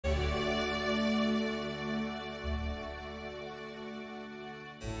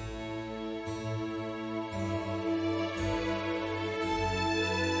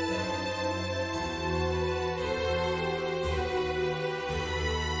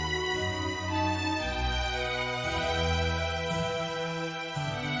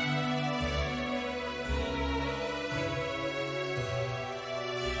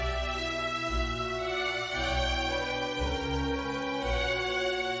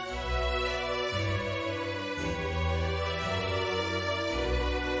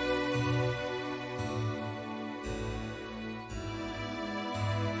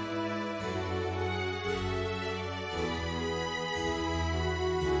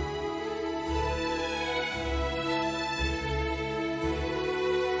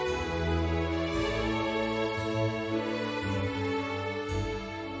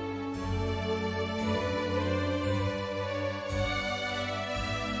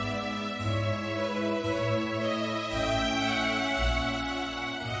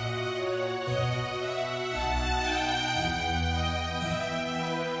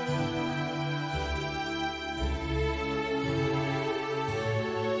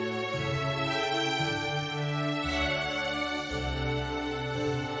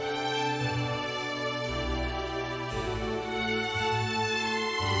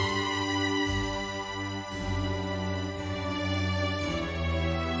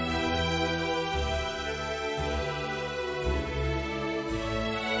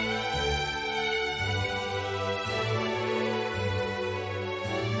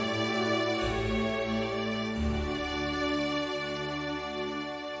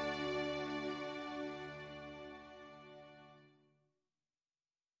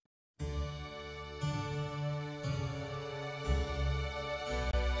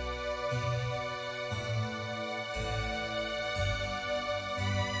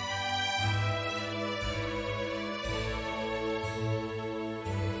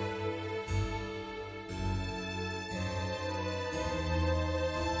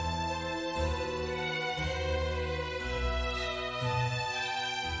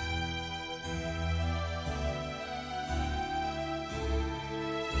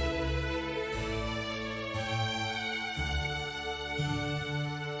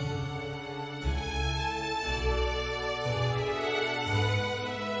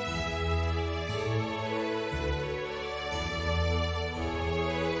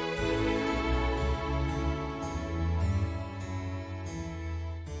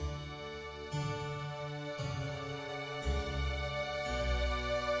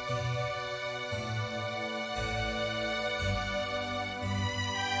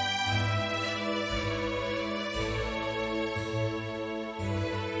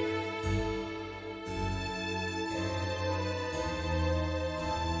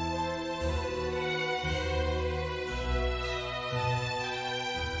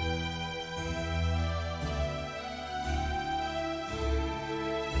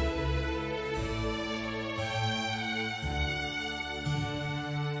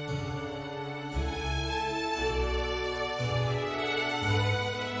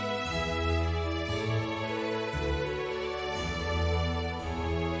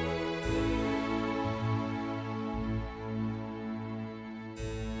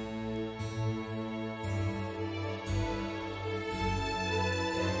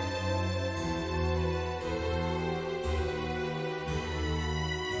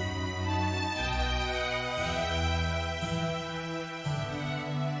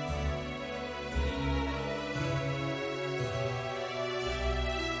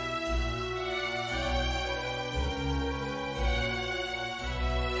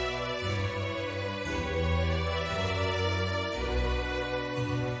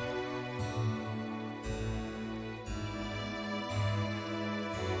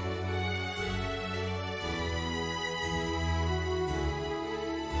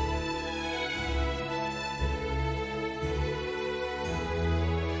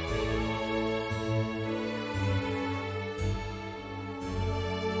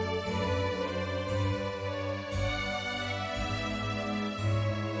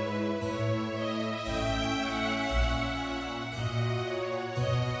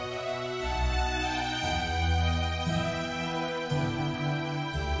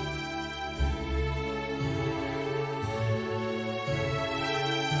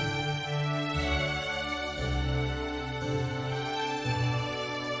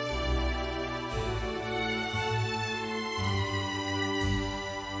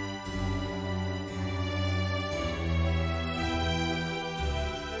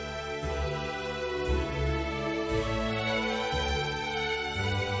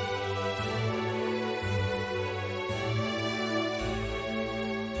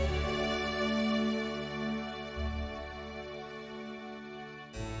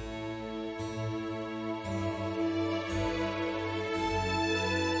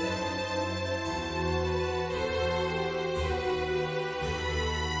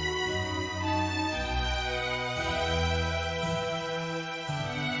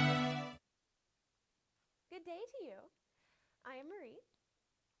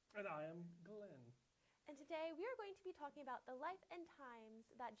And I am Glen. And today we are going to be talking about the life and times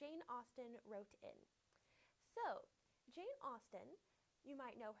that Jane Austen wrote in. So, Jane Austen, you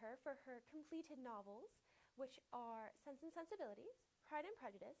might know her for her completed novels, which are Sense and Sensibilities, Pride and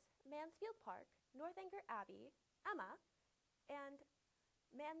Prejudice, Mansfield Park, Northanger Abbey, Emma, and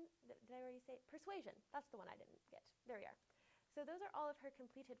did I already say Persuasion? That's the one I didn't get. There we are. So those are all of her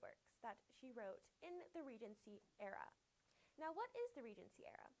completed works that she wrote in the Regency era. Now, what is the Regency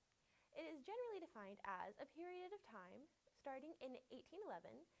era? It is generally defined as a period of time starting in 1811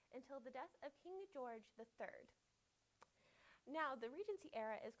 until the death of King George III. Now, the Regency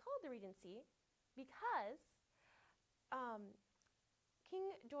era is called the Regency because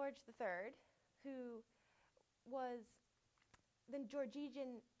King George III, who was the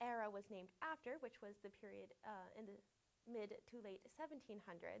Georgian era was named after, which was the period in the mid to late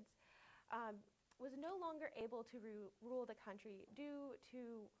 1700s, was no longer able to rule the country due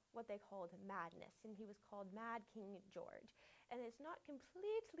to what they called madness, and he was called Mad King George. And it's not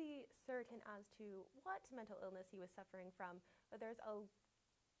completely certain as to what mental illness he was suffering from, but there's a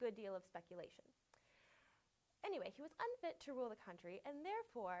good deal of speculation. Anyway, he was unfit to rule the country, and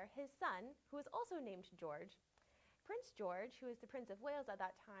therefore his son, who was also named George, Prince George, who was the Prince of Wales at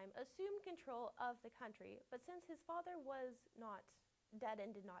that time, assumed control of the country, but since his father was not dead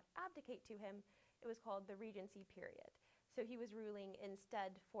and did not abdicate to him, it was called the Regency period. So he was ruling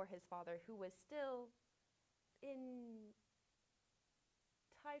instead for his father, who was still in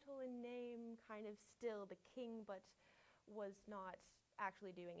title and name kind of still the king, but was not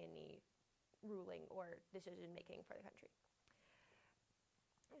actually doing any ruling or decision making for the country.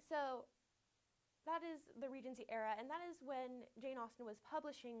 So that is the Regency era, and that is when Jane Austen was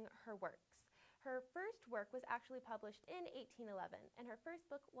publishing her works. Her first work was actually published in 1811, and her first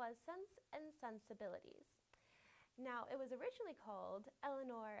book was Sense and Sensibilities. Now, it was originally called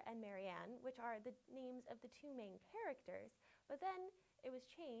Eleanor and Marianne, which are the names of the two main characters, but then it was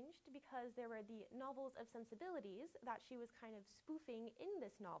changed because there were the novels of sensibilities that she was kind of spoofing in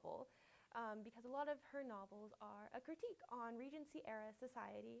this novel, because a lot of her novels are a critique on Regency-era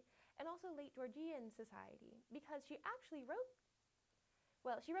society and also late Georgian society, because she actually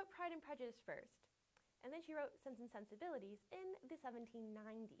she wrote Pride and Prejudice first, and then she wrote Sense and Sensibilities in the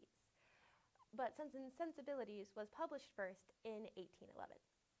 1790s. But Sense and Sensibilities was published first in 1811.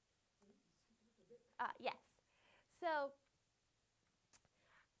 Yes. So,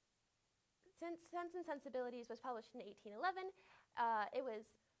 since Sense and Sensibilities was published in 1811, it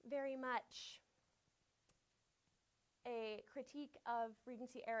was very much a critique of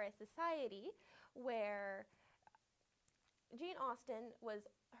Regency-era society, where Jane Austen was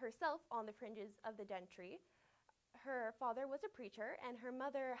herself on the fringes of the gentry. Her father was a preacher, and her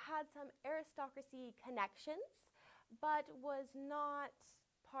mother had some aristocracy connections, but was not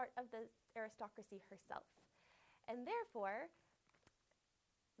part of the aristocracy herself. And therefore,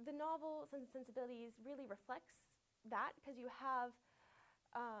 the novel Sense and Sensibilities really reflects that, because you have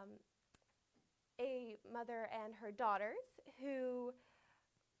a mother and her daughters who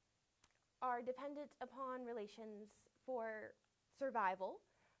are dependent upon relations for survival,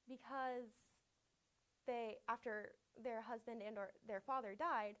 because after their husband and or their father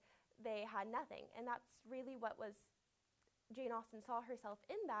died, they had nothing. And that's really what was Jane Austen saw herself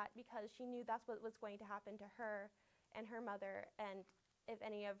in that, because she knew that's what was going to happen to her and her mother, and if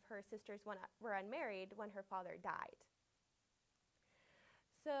any of her sisters were unmarried when her father died.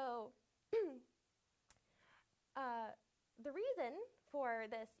 So the reason for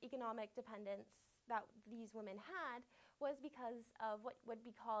this economic dependence that these women had was because of what would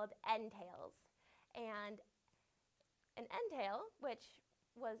be called entails. And an entail, which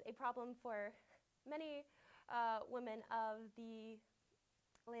was a problem for many women of the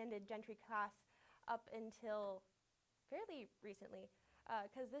landed gentry class up until fairly recently,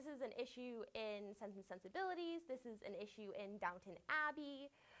 because this is an issue in Sense and Sensibilities, this is an issue in Downton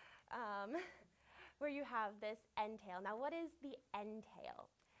Abbey, where you have this entail. Now, what is the entail?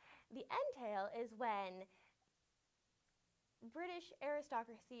 The entail is when British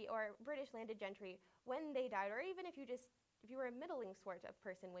aristocracy or British landed gentry, when they died, or even if you were a middling sort of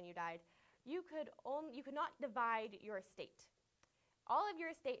person when you died, you could not divide your estate. All of your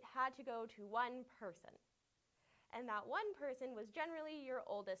estate had to go to one person, and that one person was generally your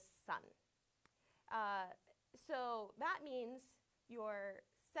oldest son. So that means your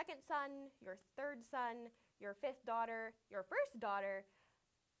second son, your third son, your fifth daughter, your first daughter,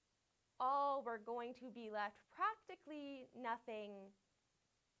 all were going to be left practically nothing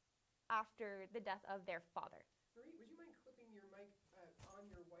after the death of their father. Marie, would you mind clipping your mic on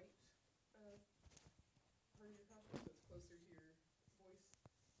your white part of your costume so it's closer to your voice?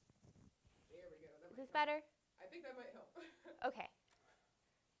 this better? I think that might help. Okay.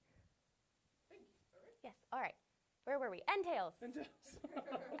 Thank you. All right. Yes. All right. Where were we? Entails.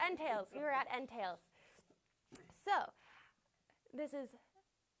 Entails. We were at entails. So, this is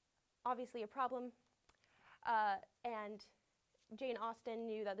obviously a problem, and Jane Austen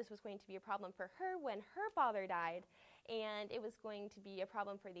knew that this was going to be a problem for her when her father died, and it was going to be a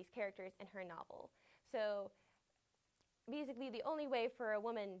problem for these characters in her novel. So, basically, the only way for a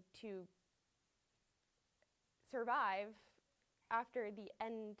woman to survive after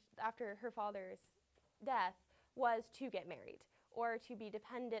her father's death was to get married, or to be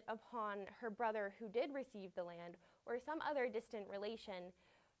dependent upon her brother who did receive the land, or some other distant relation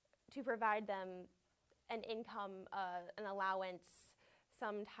to provide them an income, an allowance,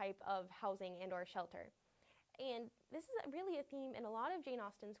 some type of housing and or shelter. And this is really a theme in a lot of Jane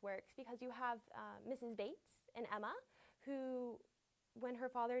Austen's works, because you have Mrs. Bates and Emma, who, when her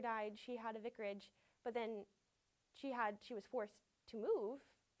father died, she had a vicarage, but then she was forced to move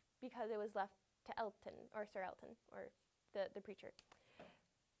because it was left to Elton, or Sir Elton, or the preacher.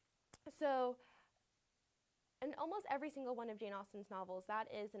 So, in almost every single one of Jane Austen's novels, that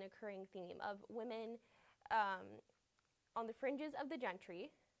is an occurring theme of women on the fringes of the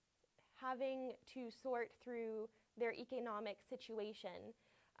gentry, having to sort through their economic situation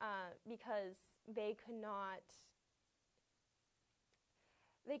because they could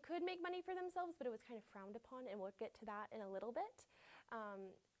make money for themselves, but it was kind of frowned upon, and we'll get to that in a little bit.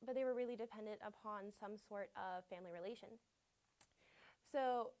 But they were really dependent upon some sort of family relation.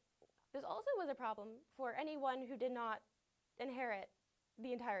 So this also was a problem for anyone who did not inherit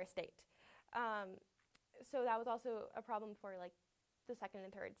the entire estate. So that was also a problem for like the second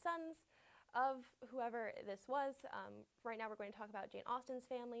and third sons of whoever this was. Right now we're going to talk about Jane Austen's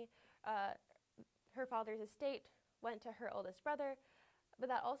family. Her father's estate went to her oldest brother, but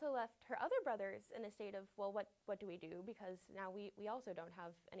that also left her other brothers in a state of, well, what do we do? Because now we also don't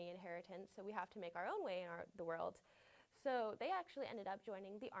have any inheritance, so we have to make our own way in the world. So they actually ended up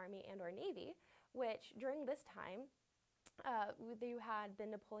joining the Army and or Navy, which during this time, you had the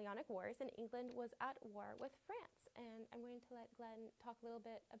Napoleonic Wars, and England was at war with France. And I'm going to let Glenn talk a little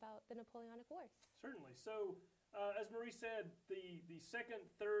bit about the Napoleonic Wars. Certainly. So, as Marie said, the second,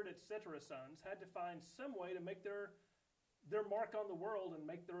 third, etc. sons had to find some way to make their mark on the world and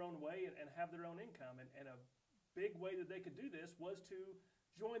make their own way and have their own income. And a big way that they could do this was to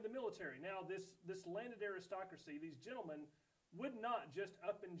join the military. Now, this landed aristocracy, these gentlemen, would not just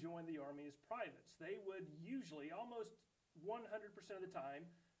up and join the army as privates. They would usually, almost 100% of the time,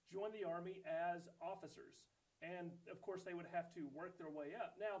 join the army as officers. And, of course, they would have to work their way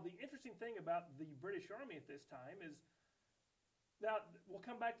up. Now, the interesting thing about the British Army at this time is, now, we'll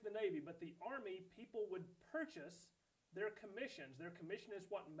come back to the Navy, but the Army, people would purchase their commissions. Their commission is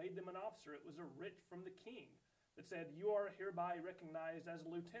what made them an officer. It was a writ from the king that said, you are hereby recognized as a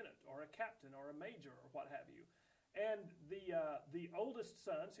lieutenant or a captain or a major or what have you. And the oldest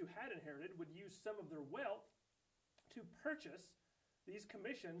sons who had inherited would use some of their wealth to purchase these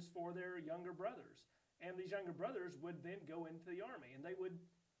commissions for their younger brothers. And these younger brothers would then go into the army, and they would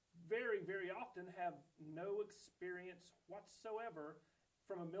very, very often have no experience whatsoever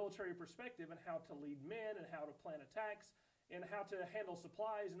from a military perspective and how to lead men and how to plan attacks and how to handle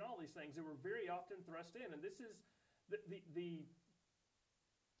supplies and all these things. They were very often thrust in. And this is the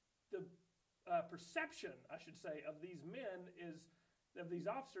perception, I should say, of these men of these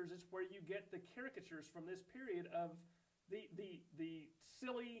officers is where you get the caricatures from this period of the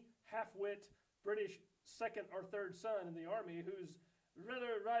silly, half-wit British second or third son in the army who's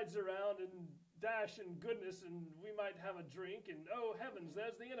rather rides around and dash and goodness and we might have a drink and oh heavens,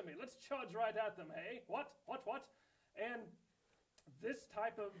 there's the enemy. Let's charge right at them, hey? What? And this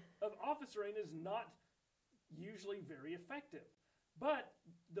type of officering is not usually very effective. But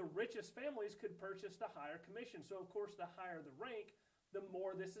the richest families could purchase the higher commission. So, of course, the higher the rank, the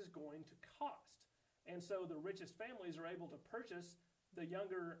more this is going to cost. And so the richest families are able to purchase the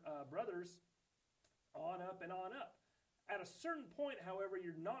younger brothers on up and on up. At a certain point, however,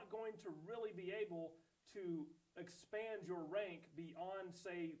 you're not going to really be able to expand your rank beyond,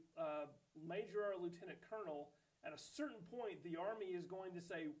 say, major or lieutenant colonel. At a certain point, the Army is going to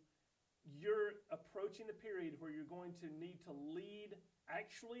say, you're approaching the period where you're going to need to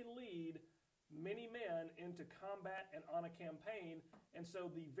actually lead many men into combat and on a campaign. And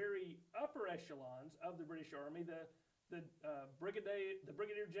so the very upper echelons of the British Army, the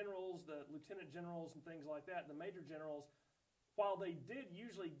brigadier generals, the lieutenant generals and things like that, the major generals, while they did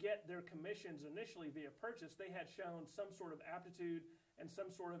usually get their commissions initially via purchase, they had shown some sort of aptitude and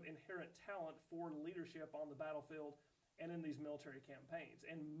some sort of inherent talent for leadership on the battlefield and in these military campaigns.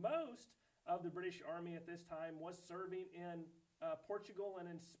 And most of the British Army at this time was serving in Portugal and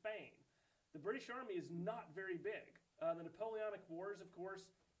in Spain. The British Army is not very big. The Napoleonic Wars, of course,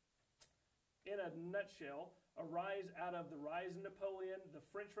 in a nutshell, arise out of the rise of Napoleon, the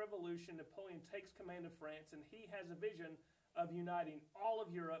French Revolution. Napoleon takes command of France, and he has a vision of uniting all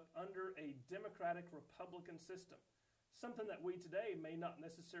of Europe under a democratic republican system. Something that we today may not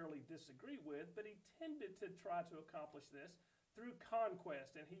necessarily disagree with, but he tended to try to accomplish this through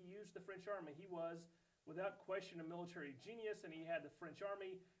conquest, and he used the French army. He was, without question, a military genius, and he had the French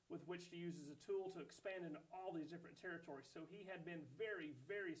army with which to use as a tool to expand into all these different territories. So he had been very,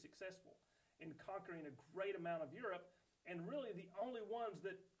 very successful in conquering a great amount of Europe, and really the only ones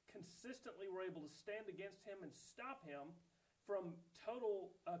that consistently were able to stand against him and stop him from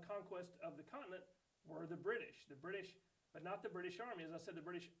total conquest of the continent were the British. The British, but not the British Army. As I said, the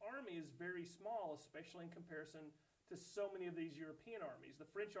British Army is very small, especially in comparison to so many of these European armies. The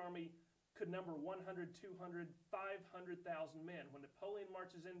French Army could number 100, 200, 500,000 men. When Napoleon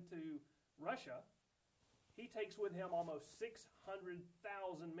marches into Russia, he takes with him almost 600,000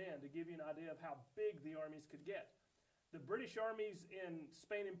 men, to give you an idea of how big the armies could get. The British armies in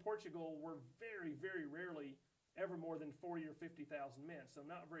Spain and Portugal were very, very rarely ever more than 40 or 50,000 men, so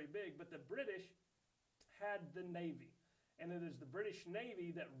not very big. But the British had the Navy, and it is the British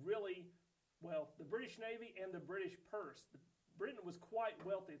Navy that really, well, the British Navy and the British purse. Britain was quite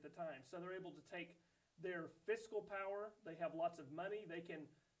wealthy at the time, so they're able to take their fiscal power. They have lots of money. They can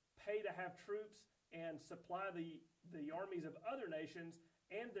pay to have troops and supply the armies of other nations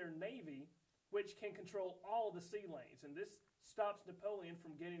and their navy, which can control all of the sea lanes. And this stops Napoleon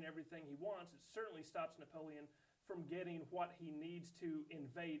from getting everything he wants. It certainly stops Napoleon from getting what he needs to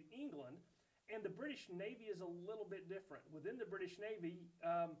invade England. And the British Navy is a little bit different. Within the British Navy,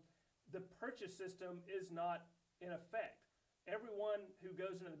 the purchase system is not in effect. Everyone who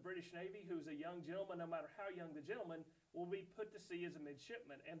goes into the British Navy who's a young gentleman, no matter how young the gentleman, will be put to sea as a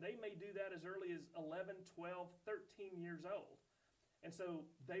midshipman. And they may do that as early as 11, 12, 13 years old. And so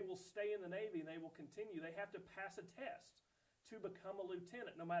they will stay in the Navy and they will continue. They have to pass a test to become a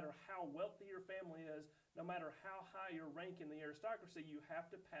lieutenant. No matter how wealthy your family is, no matter how high your rank in the aristocracy, you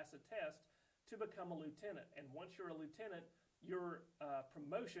have to pass a test to become a lieutenant. And once you're a lieutenant, your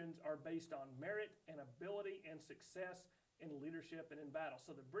promotions are based on merit and ability and success in leadership and in battle. So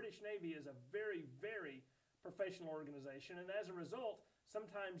the British Navy is a very, very professional organization, and as a result,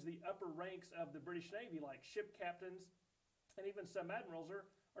 sometimes the upper ranks of the British Navy, like ship captains and even some admirals,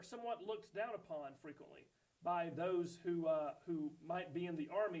 are somewhat looked down upon frequently by those who might be in the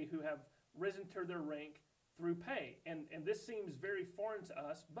army who have risen to their rank through pay. And this seems very foreign to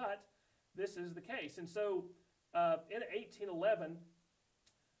us, but this is the case. And so in 1811,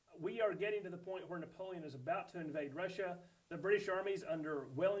 we are getting to the point where Napoleon is about to invade Russia. The British armies under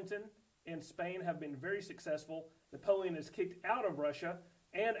Wellington in Spain have been very successful. Napoleon is kicked out of Russia,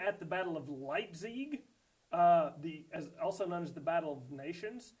 and at the Battle of Leipzig, also known as the Battle of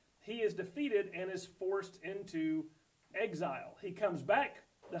Nations, he is defeated and is forced into exile. He comes back.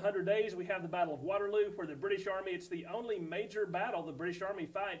 The 100 Days, we have the Battle of Waterloo, where the British Army, it's the only major battle the British Army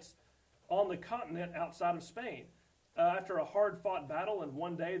fights on the continent outside of Spain. After a hard-fought battle, in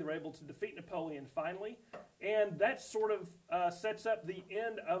one day, they're able to defeat Napoleon finally. And that sort of sets up the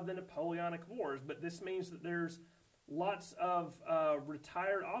end of the Napoleonic Wars. But this means that there's lots of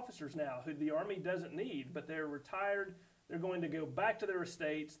retired officers now who the Army doesn't need, but they're retired. They're going to go back to their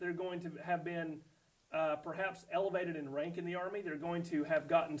estates. They're going to have been perhaps elevated in rank in the Army. They're going to have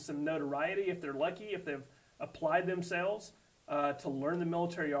gotten some notoriety if they're lucky, if they've applied themselves to learn the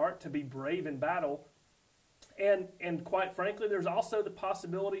military art, to be brave in battle. And quite frankly, there's also the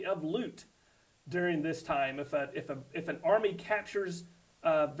possibility of loot during this time. If an army captures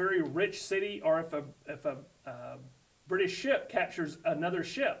a very rich city, or if a British ship captures another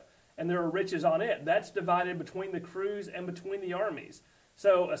ship and there are riches on it, that's divided between the crews and between the armies.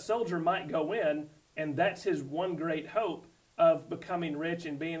 So a soldier might go in, and that's his one great hope of becoming rich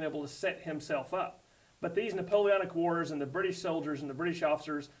and being able to set himself up. But these Napoleonic Wars and the British soldiers and the British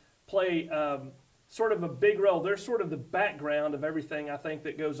officers play sort of a big role. They're sort of the background of everything, I think,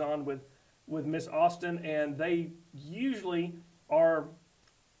 that goes on with Miss Austen, and they usually are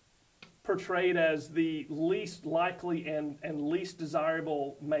portrayed as the least likely and least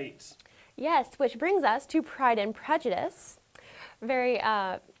desirable mates. Yes, which brings us to Pride and Prejudice. Very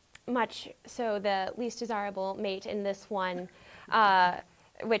much so the least desirable mate in this one,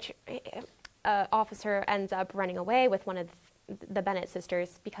 which officer ends up running away with one of the Bennet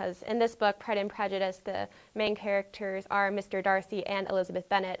sisters, because in this book, Pride and Prejudice, the main characters are Mr. Darcy and Elizabeth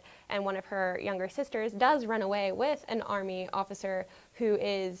Bennet, and one of her younger sisters does run away with an army officer who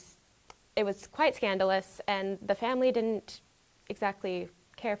is it was quite scandalous, and the family didn't exactly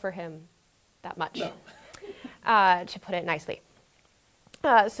care for him that much, No. To put it nicely.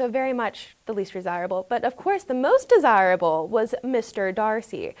 So very much the least desirable. But of course, the most desirable was Mr.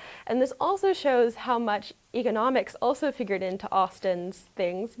 Darcy. And this also shows how much economics also figured into Austen's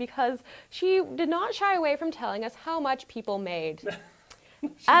things, because she did not shy away from telling us how much people made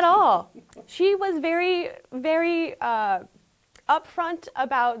at all. She was very, very upfront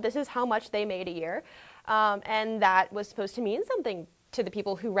about this is how much they made a year. And that was supposed to mean something to the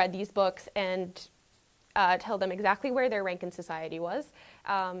people who read these books, and tell them exactly where their rank in society was,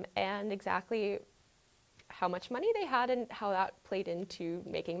 and exactly how much money they had and how that played into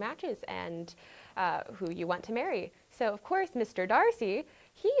making matches and who you want to marry. So of course, Mr. Darcy,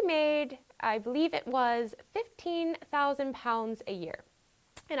 he made, I believe it was £15,000 a year.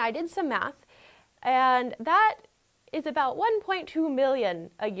 And I did some math, and that is about 1.2 million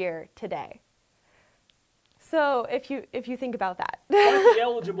a year today. So if you think about that. Quite the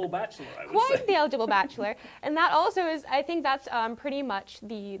eligible bachelor, I would say. Quite the eligible bachelor. And that also is, I think that's pretty much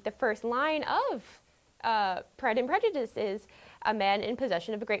the first line of Pride and Prejudice is, a man in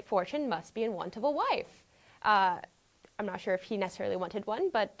possession of a great fortune must be in want of a wife. I'm not sure if he necessarily wanted one,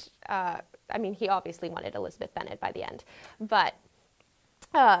 but I mean, he obviously wanted Elizabeth Bennet by the end. But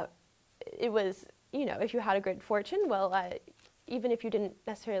it was, you know, if you had a great fortune, well, even if you didn't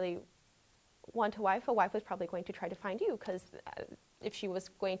necessarily want a wife was probably going to try to find you, because if she was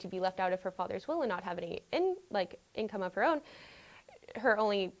going to be left out of her father's will and not have any income of her own, her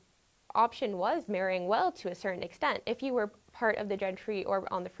only option was marrying well to a certain extent, if you were part of the gentry or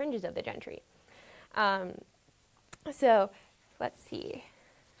on the fringes of the gentry. So let's see,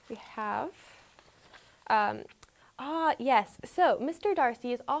 we have, yes, so Mr.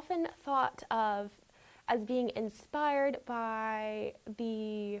 Darcy is often thought of as being inspired by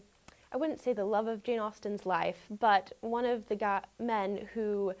I wouldn't say the love of Jane Austen's life, but one of the men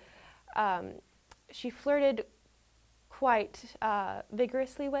who she flirted quite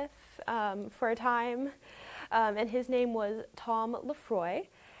vigorously with for a time, and his name was Tom Lefroy,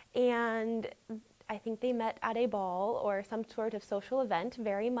 and I think they met at a ball or some sort of social event,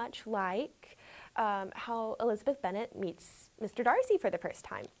 very much like how Elizabeth Bennet meets Mr. Darcy for the first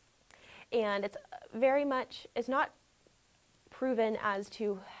time. And it's not proven as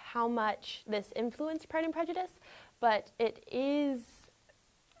to how much this influenced Pride and Prejudice, but it is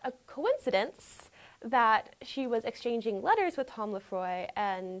a coincidence that she was exchanging letters with Tom Lefroy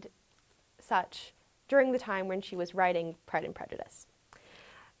and such during the time when she was writing Pride and Prejudice.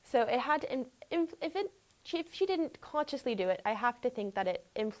 So it had to, if she didn't consciously do it, I have to think that it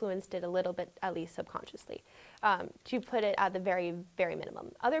influenced it a little bit, at least subconsciously, to put it at the very, very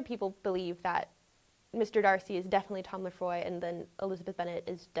minimum. Other people believe that Mr. Darcy is definitely Tom Lefroy, and then Elizabeth Bennet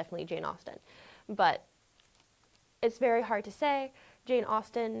is definitely Jane Austen. But it's very hard to say. Jane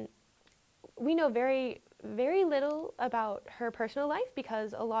Austen, we know very, very little about her personal life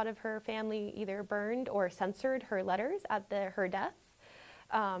because a lot of her family either burned or censored her letters at her death.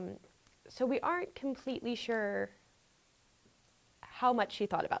 So we aren't completely sure how much she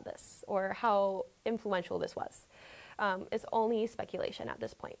thought about this or how influential this was. It's only speculation at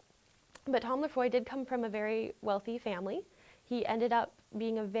this point. But Tom Lefroy did come from a very wealthy family. He ended up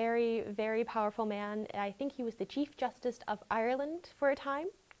being a very, very powerful man. I think he was the Chief Justice of Ireland for a time.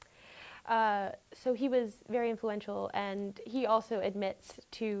 So he was very influential, and he also admits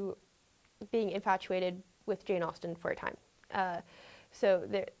to being infatuated with Jane Austen for a time. So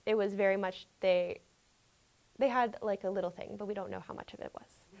it was very much, they had like a little thing, but we don't know how much of it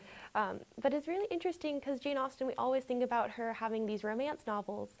was. But it's really interesting because Jane Austen, we always think about her having these romance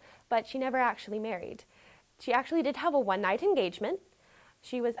novels, but she never actually married. She actually did have a one-night engagement.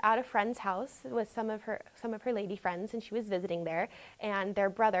 She was at a friend's house with some of her lady friends, and she was visiting there, and their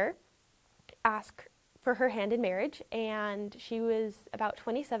brother asked for her hand in marriage, and she was about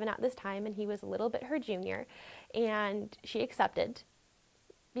 27 at this time, and he was a little bit her junior, and she accepted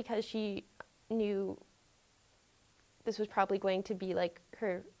because she knew this was probably going to be like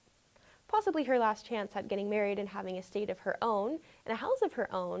possibly her last chance at getting married and having a estate of her own and a house of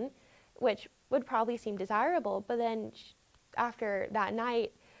her own, which would probably seem desirable. But then after that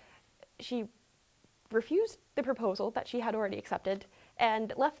night, she refused the proposal that she had already accepted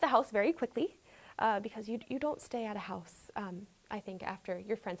and left the house very quickly, because you don't stay at a house, I think, after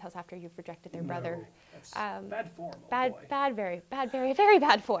your friend's house after you've rejected their brother. That's bad form. Very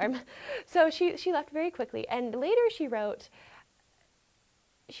bad form. So she left very quickly, and later she wrote,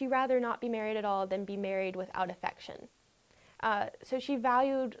 she'd rather not be married at all than be married without affection. So she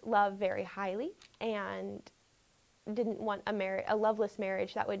valued love very highly and didn't want a loveless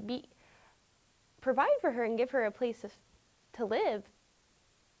marriage that would be provide for her and give her a place to live,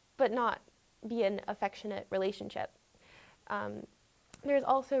 but not be an affectionate relationship. There's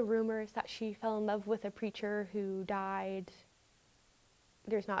also rumors that she fell in love with a preacher who died.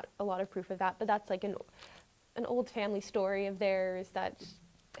 There's not a lot of proof of that, but that's like an old family story of theirs that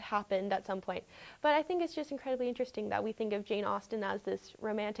happened at some point. But I think it's just incredibly interesting that we think of Jane Austen as this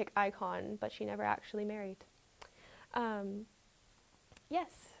romantic icon, but she never actually married.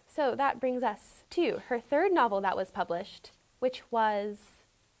 Yes, so that brings us to her third novel that was published, which was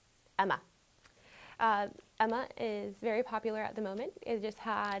Emma. Emma is very popular at the moment. It just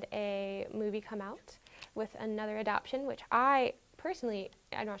had a movie come out with another adaptation, which I personally,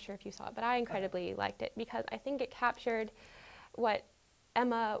 I'm not sure if you saw it, but I incredibly liked it because I think it captured what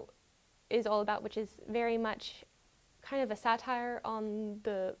Emma is all about, which is very much kind of a satire on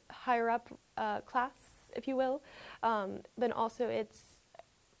the higher up class, if you will. But also it's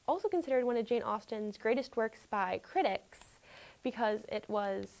also considered one of Jane Austen's greatest works by critics because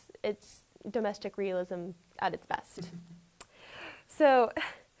it's domestic realism at its best. So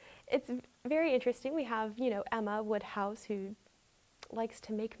it's very interesting. We have, Emma Woodhouse, who likes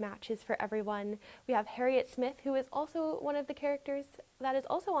to make matches for everyone. We have Harriet Smith, who is also one of the characters that is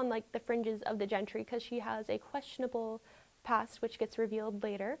also on like the fringes of the gentry because she has a questionable past, which gets revealed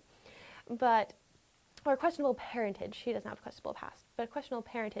later, or questionable parentage. She doesn't have a questionable past, but questionable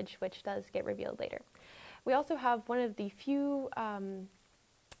parentage, which does get revealed later. We also have one of the few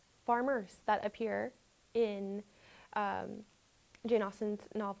farmers that appear in Jane Austen's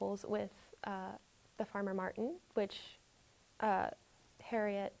novels with the farmer Martin, which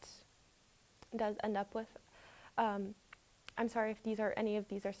Harriet does end up with. I'm sorry if any of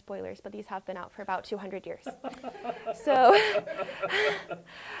these are spoilers, but these have been out for about 200 years. So,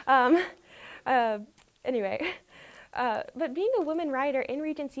 anyway, but being a woman writer in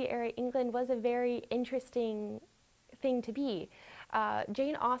Regency era England was a very interesting thing to be.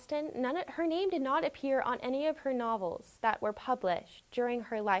 Jane Austen, her name did not appear on any of her novels that were published during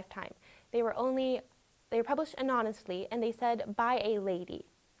her lifetime. They were published anonymously, and they said, by a lady,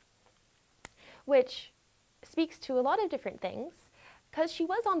 which speaks to a lot of different things. Because she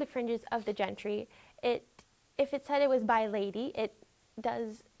was on the fringes of the gentry, if it said it was by a lady, it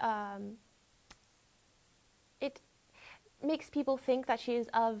makes people think that she is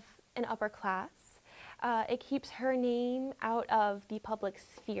of an upper class. It keeps her name out of the public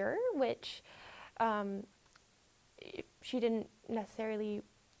sphere, which she didn't necessarily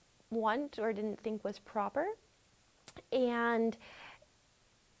want or didn't think was proper. And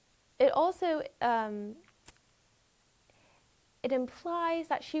it also it implies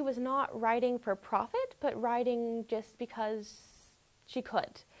that she was not writing for profit, but writing just because she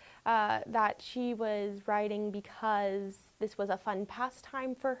could. That she was writing because this was a fun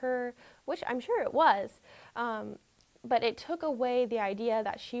pastime for her, which I'm sure it was. But it took away the idea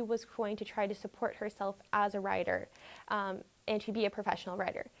that she was going to try to support herself as a writer and to be a professional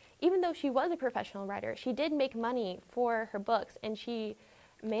writer. Even though she was a professional writer, she did make money for her books, and she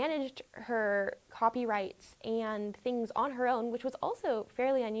managed her copyrights and things on her own, which was also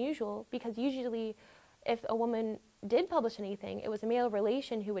fairly unusual because usually if a woman did publish anything, it was a male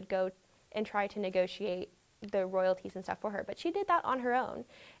relation who would go and try to negotiate the royalties and stuff for her. But she did that on her own,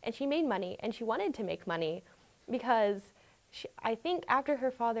 and she made money, and she wanted to make money because I think after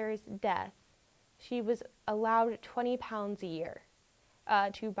her father's death, she was allowed £20 a year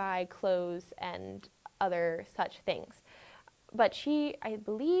to buy clothes and other such things. But she, I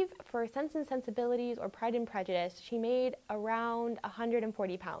believe, for Sense and Sensibilities or Pride and Prejudice, she made around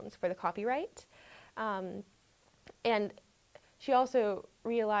 £140 for the copyright. And she also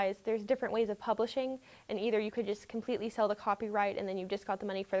realized there's different ways of publishing, and either you could just completely sell the copyright and then you just got the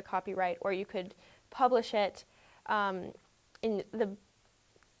money for the copyright, or you could publish it and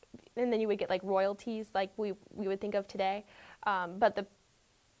then you would get like royalties like we would think of today. But the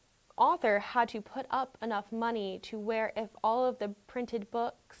author had to put up enough money to where if all of the printed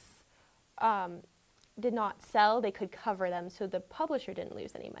books did not sell, they could cover them so the publisher didn't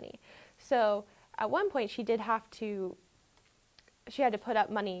lose any money. So at one point she had to put up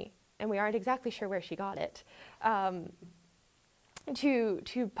money, and we aren't exactly sure where she got it,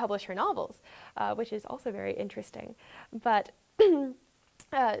 to publish her novels, which is also very interesting. But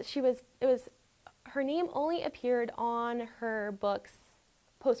her name only appeared on her books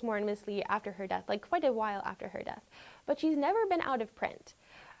postmortemously after her death, like quite a while after her death. But she's never been out of print.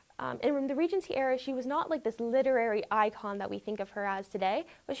 In the Regency era, she was not like this literary icon that we think of her as today,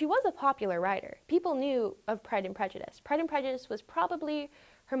 but she was a popular writer. People knew of Pride and Prejudice. Pride and Prejudice was probably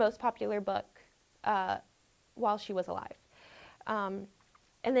her most popular book while she was alive. And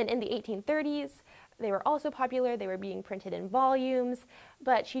then in the 1830s, they were also popular. They were being printed in volumes,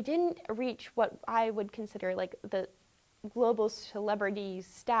 but she didn't reach what I would consider like the global celebrity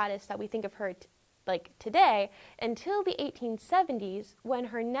status that we think of her like today until the 1870s, when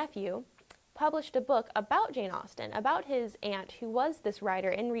her nephew published a book about Jane Austen, about his aunt who was this writer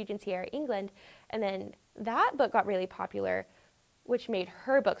in Regency era England, and then that book got really popular, which made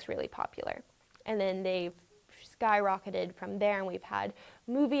her books really popular. And then they've skyrocketed from there, and we've had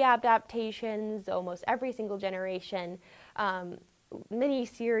movie adaptations almost every single generation,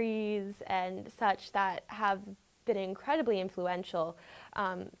 mini-series and such that have been incredibly influential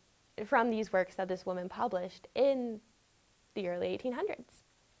from these works that this woman published in the early 1800s.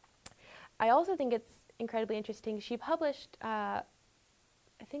 I also think it's incredibly interesting. She published, I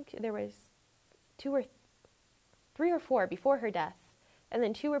think there was 2 or 3 or 4 before her death, and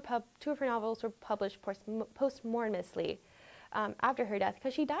then 2 of her novels were published posthumously after her death,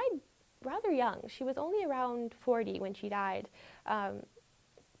 because she died rather young. She was only around 40 when she died,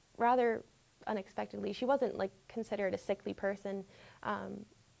 rather unexpectedly. She wasn't like considered a sickly person,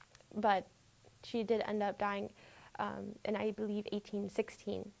 but she did end up dying in, I believe,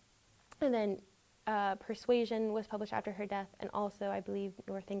 1816. And then Persuasion was published after her death, and also I believe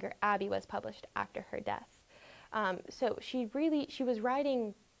Northanger Abbey was published after her death. So she was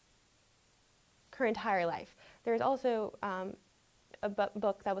writing her entire life. There's also a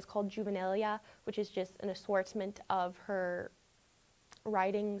book that was called Juvenilia, which is just an assortment of her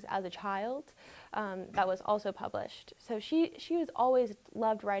writings as a child, that was also published. So she was always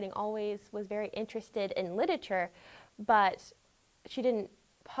loved writing, always was very interested in literature, but she didn't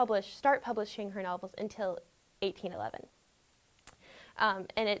start publishing her novels until 1811.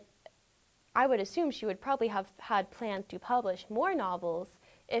 And I would assume she would probably have had plans to publish more novels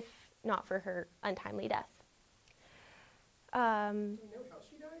if not for her untimely death. Do you know how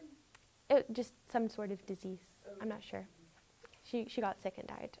she died? Just some sort of disease. I'm not sure. She got sick and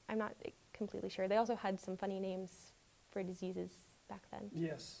died. I'm not completely sure. They also had some funny names for diseases back then.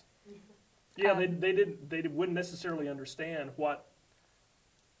 Yes. Yeah, they wouldn't necessarily understand what,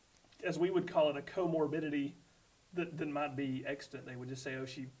 as we would call it, a comorbidity that might be extant. They would just say, oh,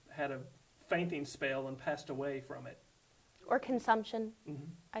 she had a fainting spell and passed away from it. Or consumption. Mm-hmm.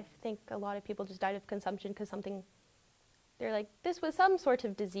 I think a lot of people just died of consumption because they're like, this was some sort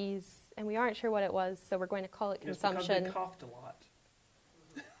of disease, and we aren't sure what it was, so we're going to call it consumption. Because they coughed a lot.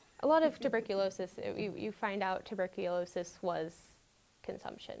 A lot of tuberculosis, you find out tuberculosis was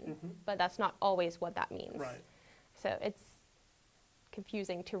consumption, but that's not always what that means. Right. So it's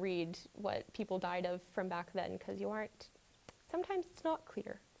confusing to read what people died of from back then, because sometimes it's not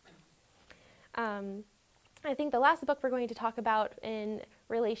clear. I think the last book we're going to talk about in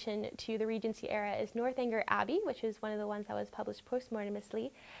relation to the Regency era is Northanger Abbey, which is one of the ones that was published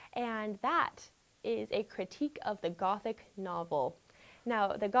posthumously, and that is a critique of the Gothic novel.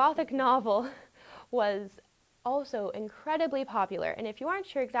 Now, the Gothic novel was also incredibly popular, and if you aren't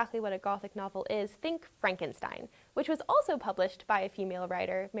sure exactly what a Gothic novel is, think Frankenstein, which was also published by a female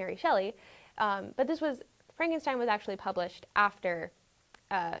writer, Mary Shelley, but Frankenstein was actually published after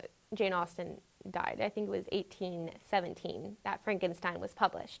Jane Austen died. I think it was 1817 that Frankenstein was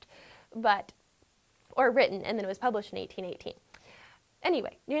published, or written, and then it was published in 1818.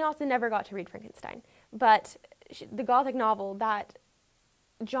 Anyway, Jane Austen never got to read Frankenstein, but the Gothic novel, that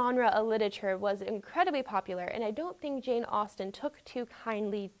genre of literature, was incredibly popular, and I don't think Jane Austen took too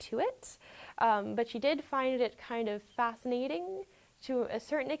kindly to it, but she did find it kind of fascinating to a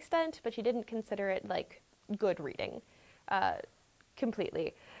certain extent, but she didn't consider it like good reading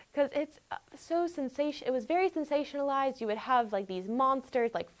completely, because it's it was very sensationalized. You would have like these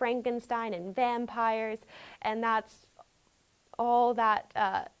monsters like Frankenstein and vampires, and that's all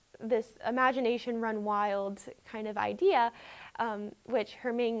that this imagination run wild kind of idea, which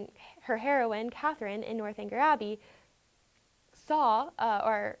her heroine, Catherine, in Northanger Abbey, saw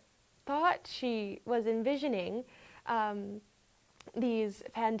or thought she was envisioning these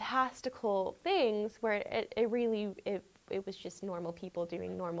fantastical things where it was just normal people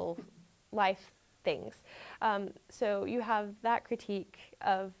doing normal life things. So you have that critique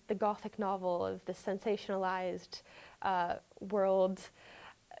of the Gothic novel, of the sensationalized world.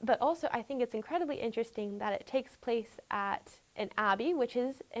 But also, I think it's incredibly interesting that it takes place at an abbey, which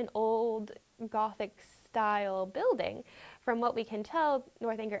is an old Gothic style building. From what we can tell,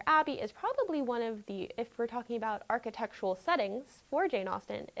 Northanger Abbey is probably one of if we're talking about architectural settings for Jane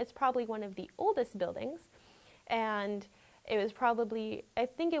Austen, it's probably one of the oldest buildings. And it was probably, I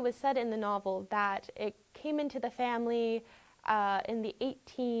think it was said in the novel that it came into the family in the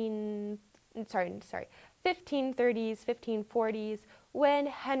 1530s, 1540s, when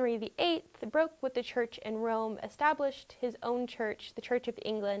Henry VIII broke with the church in Rome, established his own church, the Church of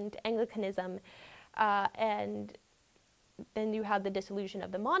England, Anglicanism, and then you had the dissolution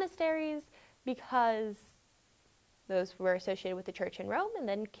of the monasteries because those were associated with the church in Rome, and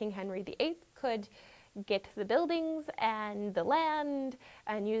then King Henry VIII could get the buildings and the land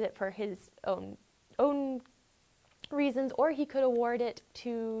and use it for his own reasons, or he could award it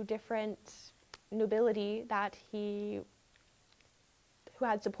to different nobility who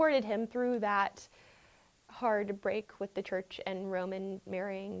had supported him through that hard break with the church and Rome and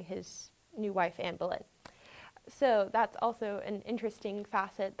marrying his new wife, Anne Boleyn. So that's also an interesting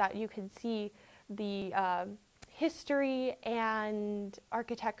facet that you can see the history and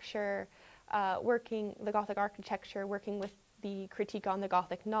architecture the Gothic architecture working with the critique on the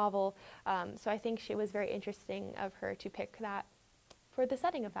Gothic novel. So I think it was very interesting of her to pick that for the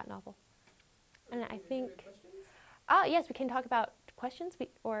setting of that novel. And I think, yes, we can talk about questions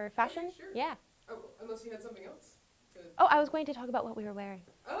or fashion. Okay, sure. Yeah. Oh, unless you had something else. Oh, I was going to talk about what we were wearing.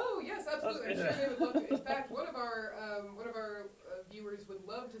 Oh yes, absolutely. I'm sure they would love to. In fact, one of our viewers would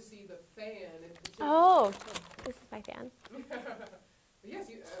love to see the fan. In particular. Oh, this is my fan. Yes,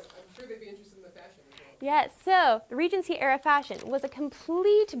 I'm sure they'd be interested in the fashion as well. Yes, so the Regency era fashion was a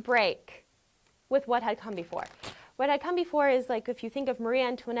complete break with what had come before. What had come before is, like, if you think of Marie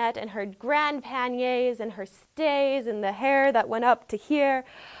Antoinette and her grand panniers and her stays and the hair that went up to here.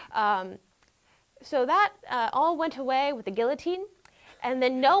 So that all went away with the guillotine, and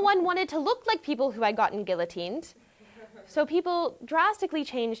then no one wanted to look like people who had gotten guillotined. So people drastically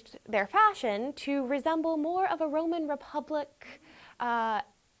changed their fashion to resemble more of a Roman Republic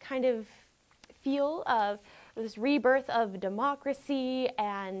kind of feel of this rebirth of democracy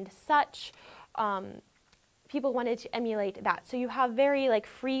and such. People wanted to emulate that. So you have very like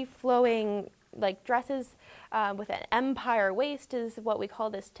free-flowing like dresses with an empire waist is what we call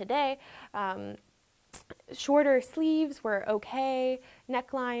this today. Shorter sleeves were okay.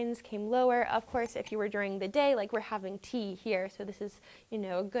 Necklines came lower. Of course, if you were during the day, like we're having tea here, so this is, you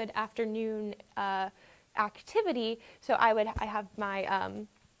know, a good afternoon activity. So I have my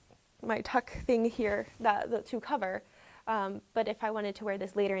my tuck thing here to cover. But if I wanted to wear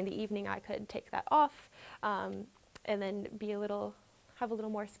this later in the evening, I could take that off and then have a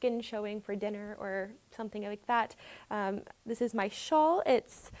little more skin showing for dinner or something like that. This is my shawl.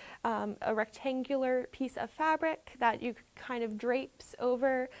 It's a rectangular piece of fabric that you kind of drapes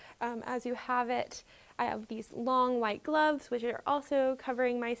over as you have it. I have these long white gloves, which are also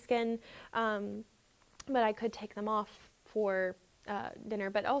covering my skin, but I could take them off for dinner.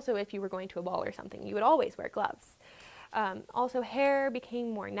 But also if you were going to a ball or something, you would always wear gloves. Also, hair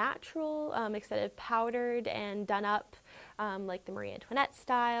became more natural instead of powdered and done up like the Marie Antoinette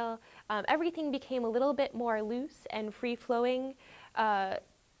style. Everything became a little bit more loose and free-flowing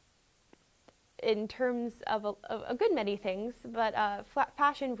in terms of a good many things, but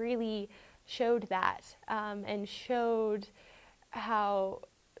fashion really showed that and showed how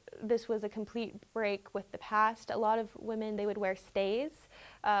this was a complete break with the past. A lot of women, they would wear stays,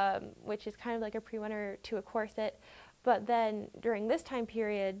 which is kind of like a pre-runner to a corset. But then during this time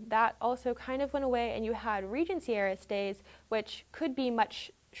period, that also kind of went away, and you had Regency era stays, which could be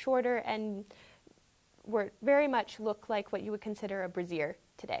much shorter and were very much look like what you would consider a brassiere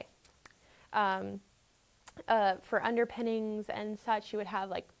today. For underpinnings and such, you would have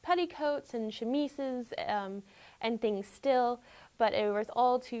like petticoats and chemises and things still, but it was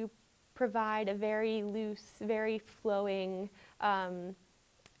all to provide a very loose, very flowing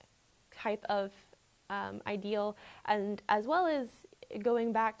type of ideal, and as well as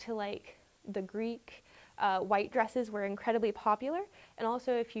going back to like the Greek, white dresses were incredibly popular, and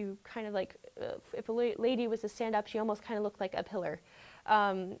also if you kind of like, if a lady was to stand up, she almost kind of looked like a pillar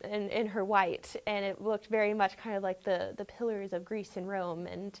in her white, and it looked very much kind of like the pillars of Greece and Rome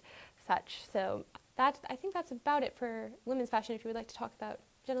and such. So I think that's about it for women's fashion. If you would like to talk about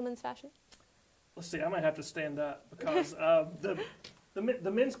gentlemen's fashion. Let's see, I might have to stand up because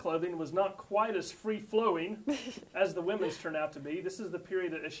the men's clothing was not quite as free-flowing as the women's turned out to be. This is the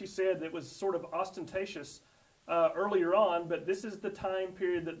period, as she said, that was sort of ostentatious earlier on, but this is the time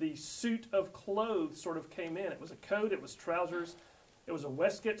period that the suit of clothes sort of came in. It was a coat, it was trousers, it was a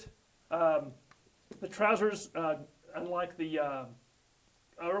waistcoat. The trousers, unlike the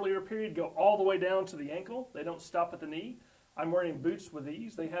earlier period, go all the way down to the ankle. They don't stop at the knee. I'm wearing boots with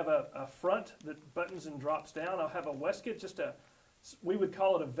these. They have a front that buttons and drops down. I'll have a waistcoat, we would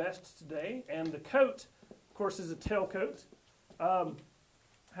call it a vest today, and the coat, of course, is a tailcoat.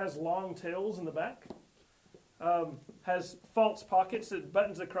 Has long tails in the back. Has false pockets that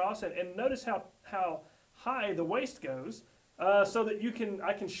buttons across, and notice how high the waist goes. so that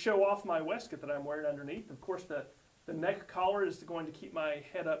I can show off my waistcoat that I'm wearing underneath. Of course, the neck collar is going to keep my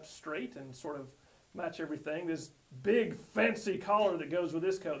head up straight and sort of match everything. This big fancy collar that goes with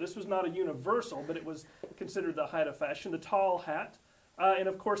this coat. This was not a universal, but it was considered the height of fashion. The tall hat, and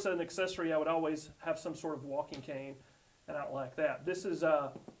of course, an accessory. I would always have some sort of walking cane, and out like that. This is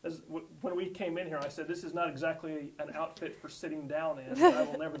when we came in here, I said this is not exactly an outfit for sitting down in, but I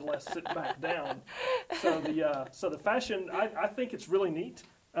will nevertheless sit back down. So the fashion, I think it's really neat.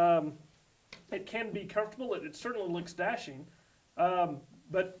 It can be comfortable. It certainly looks dashing,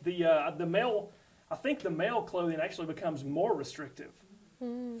 but the male. I think the male clothing actually becomes more restrictive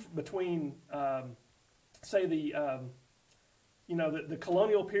between, say, the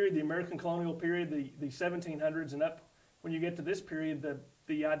colonial period, the American colonial period, the 1700s and up. When you get to this period,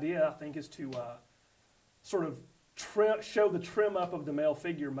 the idea, I think, is to sort of show the trim up of the male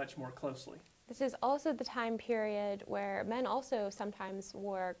figure much more closely. This is also the time period where men also sometimes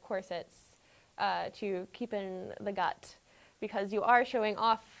wore corsets to keep in the gut, because you are showing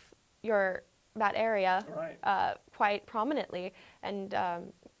off that area quite prominently, and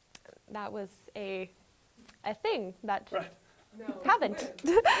that was a thing that happened.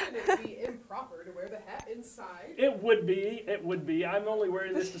 Wouldn't it be improper to wear the hat inside? It would be. It would be. I'm only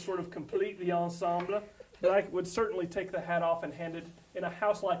wearing this to sort of complete the ensemble, but I would certainly take the hat off and hand it, in a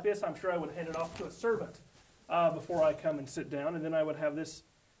house like this, I'm sure I would hand it off to a servant before I come and sit down, and then I would have this.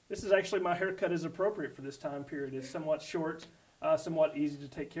 This is actually, my haircut is appropriate for this time period. It's somewhat short, somewhat easy to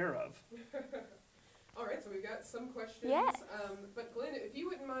take care of. All right, so we've got some questions. Yes. But Glenn, if you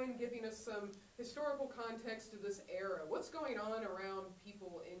wouldn't mind giving us some historical context to this era, what's going on around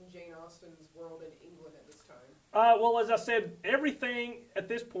people in Jane Austen's world in England at this time? Well, as I said, everything at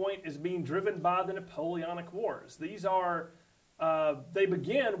this point is being driven by the Napoleonic Wars. These are, they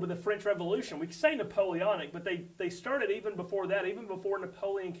begin with the French Revolution. We say Napoleonic, but they started even before that, even before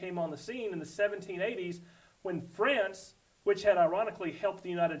Napoleon came on the scene in the 1780s, when France, which had ironically helped the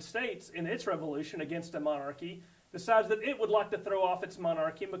United States in its revolution against a monarchy, decides that it would like to throw off its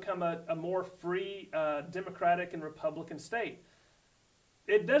monarchy and become a more free, democratic and republican state.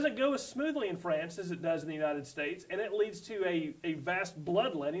 It doesn't go as smoothly in France as it does in the United States, and it leads to a vast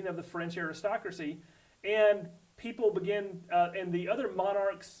bloodletting of the French aristocracy, and people begin, and the other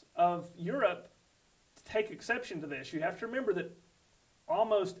monarchs of Europe take exception to this. You have to remember that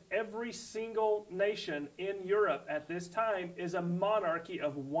almost every single nation in Europe at this time is a monarchy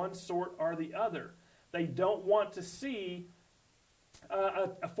of one sort or the other. They don't want to see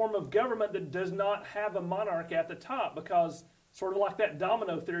a form of government that does not have a monarch at the top, because sort of like that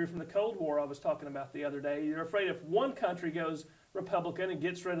domino theory from the Cold War I was talking about the other day, you're afraid if one country goes Republican and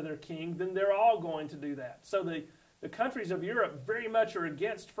gets rid of their king, then they're all going to do that. So the countries of Europe very much are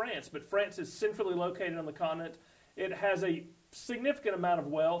against France, but France is centrally located on the continent. It has a significant amount of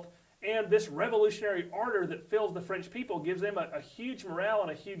wealth, and this revolutionary ardor that fills the French people gives them a huge morale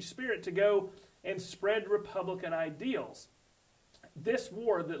and a huge spirit to go and spread Republican ideals. This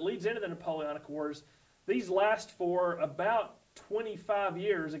war that leads into the Napoleonic Wars, these last for about 25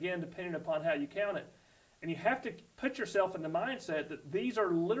 years, again, depending upon how you count it. And you have to put yourself in the mindset that these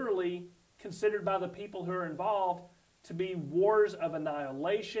are literally considered by the people who are involved to be wars of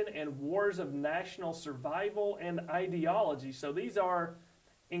annihilation and wars of national survival and ideology. So these are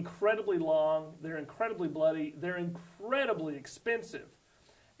incredibly long, they're incredibly bloody, they're incredibly expensive.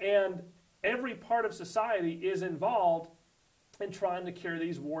 And every part of society is involved in trying to carry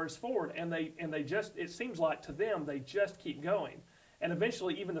these wars forward. And they just, it seems like to them, they just keep going. And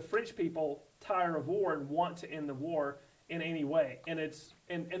eventually even the French people tire of war and want to end the war in any way. And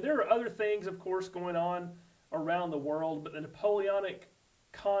there are other things, of course, going on around the world, but the Napoleonic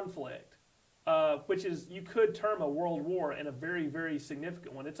conflict, which is, you could term a world war, and a very, very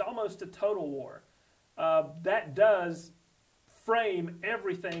significant one. It's almost a total war. That does frame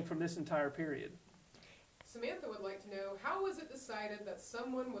everything from this entire period. Samantha would like to know, how was it decided that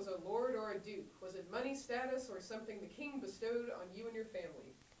someone was a lord or a duke? Was it money, status, or something the king bestowed on you and your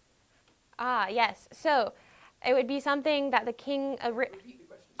family? Ah, yes. So it would be something that the king... Repeat the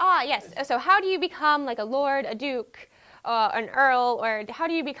question. Ah, yes. So how do you become like a lord, a duke, an earl, or how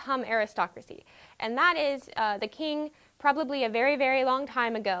do you become aristocracy? And that is the king, probably a very, very long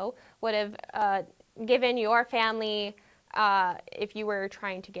time ago, would have given your family, if you were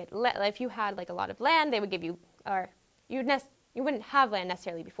trying to get, if you had like a lot of land, they would give you, or you wouldn't have land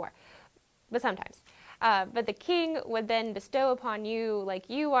necessarily before, but sometimes. But the king would then bestow upon you, like,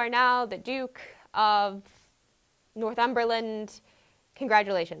 you are now the Duke of Northumberland.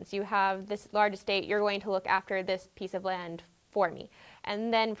 Congratulations, you have this large estate, you're going to look after this piece of land for me.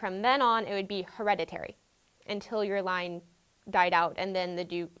 And then from then on, it would be hereditary until your line died out, and then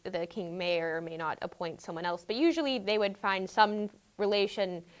the king may or may not appoint someone else. But usually they would find some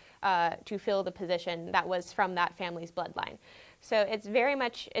relation to fill the position that was from that family's bloodline. So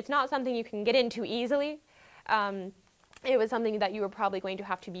it's not something you can get into easily. It was something that you were probably going to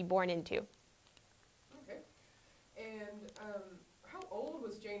have to be born into. Okay. And how old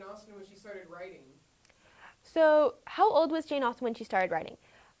was Jane Austen when she started writing? So how old was Jane Austen when she started writing?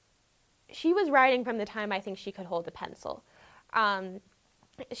 She was writing from the time I think she could hold a pencil.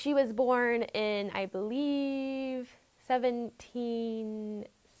 She was born in, I believe,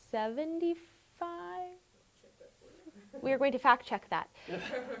 1775. We are going to fact check that.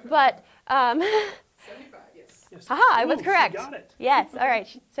 But 75, yes. Yes. haha, I was Ooh, correct. She got it. Yes, all right.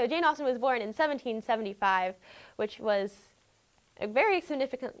 So Jane Austen was born in 1775, which was a very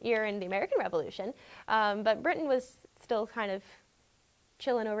significant year in the American Revolution. But Britain was still kind of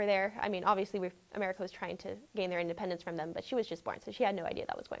chilling over there. I mean, obviously America was trying to gain their independence from them, but she was just born, so she had no idea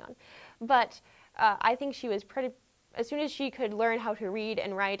that was going on. But I think she was as soon as she could learn how to read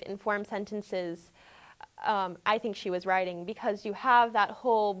and write and form sentences, I think she was writing, because you have that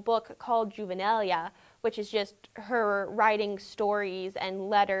whole book called Juvenilia, which is just her writing stories and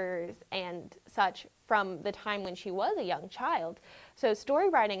letters and such from the time when she was a young child. So story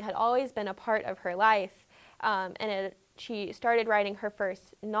writing had always been a part of her life, she started writing her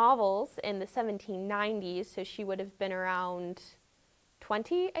first novels in the 1790s, so she would have been around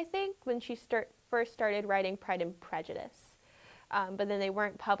 20, I think, when she first started writing Pride and Prejudice. But then they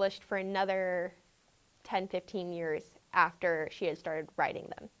weren't published for another 10, 15 years after she had started writing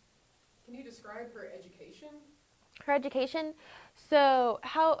them. Can you describe her education? Her education? So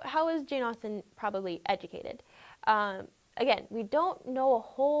how was Jane Austen probably educated? Again, we don't know a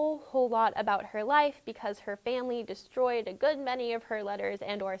whole lot about her life because her family destroyed a good many of her letters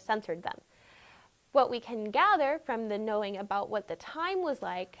and or censored them. What we can gather from the knowing about what the time was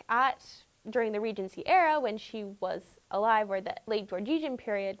like during the Regency era, when she was alive, or the late Georgian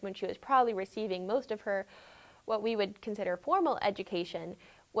period, when she was probably receiving most of her what we would consider formal education,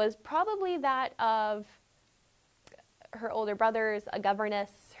 was probably that of her older brothers, a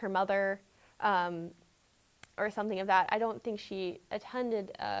governess, her mother, or something of that. I don't think she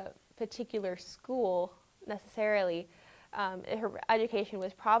attended a particular school necessarily. Her education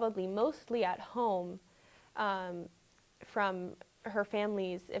was probably mostly at home, from her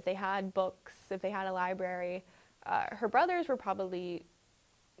families, if they had books, if they had a library. Her brothers were probably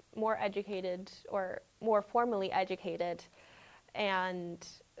more educated or more formally educated and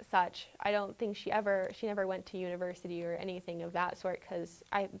such. I don't think she never went to university or anything of that sort, because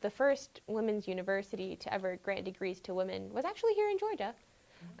the first women's university to ever grant degrees to women was actually here in Georgia,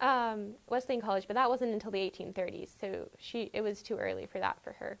 Wesleyan College, but that wasn't until the 1830s, so it was too early for that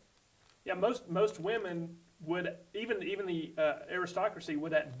for her. Yeah, most women would, even the aristocracy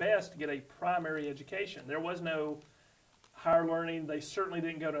would at best get a primary education. There was no higher learning. They certainly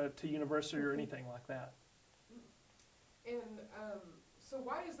didn't go to university or anything like that. And so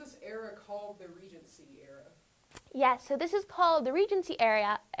why is this era called the Regency era? Yes, so this is called the Regency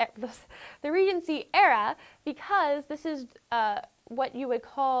era. The Regency era, because this is what you would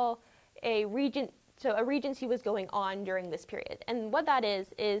call a regent. So a regency was going on during this period, and what that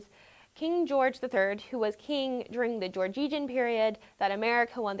is King George III, who was king during the Georgian period that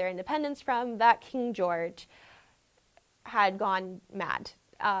America won their independence from. That King George had gone mad.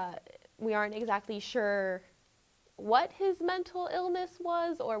 We aren't exactly sure what his mental illness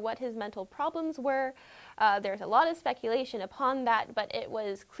was or what his mental problems were. There's a lot of speculation upon that, but it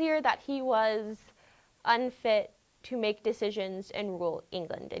was clear that he was unfit to make decisions and rule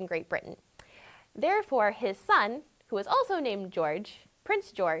England and Great Britain. Therefore, his son, who was also named George,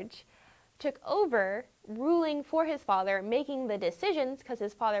 Prince George, took over ruling for his father, making the decisions because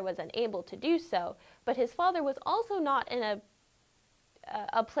his father was unable to do so. But his father was also not in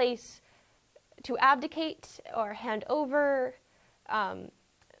a place to abdicate or hand over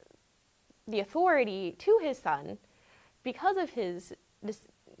the authority to his son because of his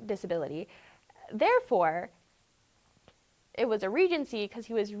disability. Therefore, it was a regency because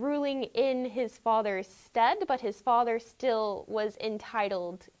he was ruling in his father's stead, but his father still was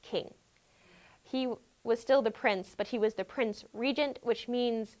entitled king. He was still the prince, but he was the prince regent, which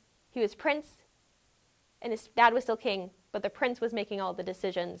means he was prince and his dad was still king, but the prince was making all the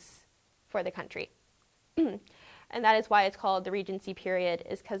decisions for the country. And that is why it's called the Regency period,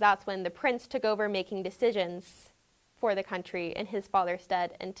 is because that's when the prince took over making decisions for the country in his father's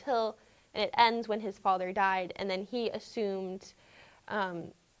stead and it ends when his father died, and then he assumed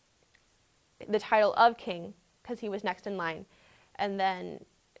the title of king because he was next in line. And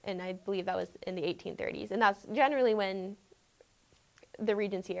I believe that was in the 1830s. And that's generally when the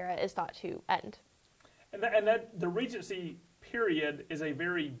Regency era is thought to end. And that the Regency period is a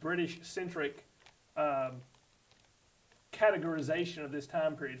very British-centric categorization of this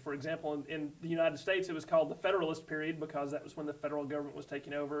time period. For example, in the United States, it was called the Federalist period because that was when the federal government was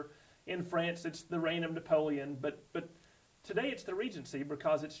taking over. In France, it's the reign of Napoleon, but today it's the Regency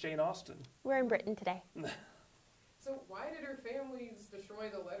because it's Jane Austen. We're in Britain today. So why did her families destroy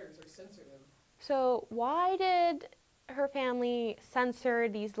the letters or censor them? So why did her family censor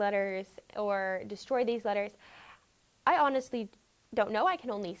these letters or destroy these letters? I honestly don't know. I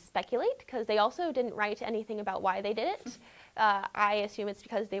can only speculate because they also didn't write anything about why they did it. I assume it's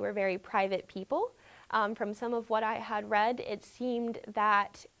because they were very private people. From some of what I had read, it seemed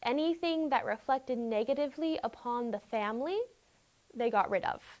that anything that reflected negatively upon the family, they got rid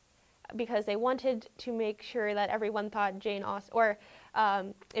of because they wanted to make sure that everyone thought Jane Austen, or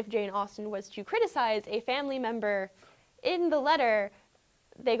if Jane Austen was to criticize a family member in the letter,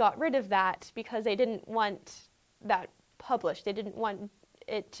 they got rid of that because they didn't want that published. They didn't want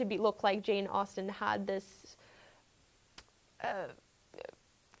it to look like Jane Austen had this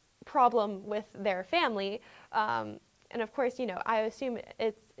problem with their family. And of course, you know, I assume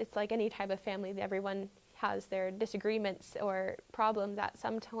it's like any type of family, that everyone has their disagreements or problems at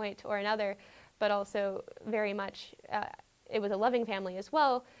some point or another, but also very much it was a loving family as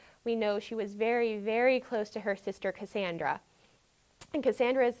well. We know she was very, very close to her sister Cassandra. And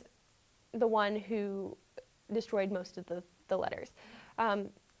Cassandra is the one who destroyed most of the letters.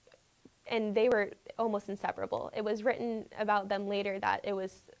 And they were almost inseparable. It was written about them later that it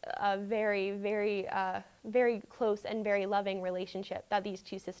was a very, very, very close and very loving relationship that these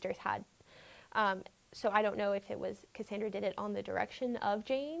two sisters had. So I don't know if it was Cassandra did it on the direction of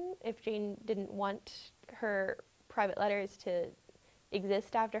Jane, if Jane didn't want her private letters to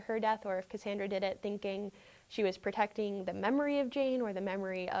exist after her death, or if Cassandra did it thinking she was protecting the memory of Jane or the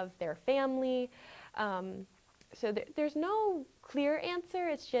memory of their family. So there's no clear answer,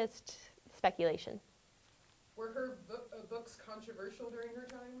 it's just speculation. Were her books controversial during her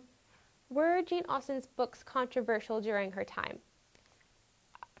time? Were Jane Austen's books controversial during her time?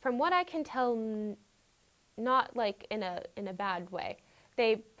 From what I can tell, not like in a bad way.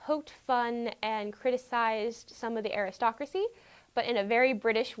 They poked fun and criticized some of the aristocracy, but in a very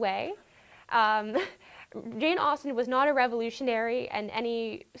British way. Jane Austen was not a revolutionary in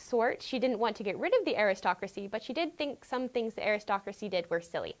any sort. She didn't want to get rid of the aristocracy, but she did think some things the aristocracy did were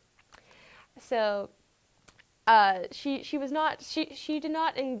silly. So she did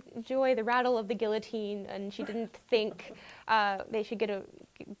not enjoy the rattle of the guillotine, and she didn't think they should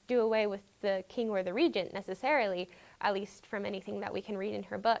do away with the king or the regent necessarily, at least from anything that we can read in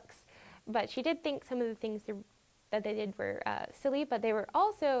her books. But she did think some of the things that they did were silly, but they were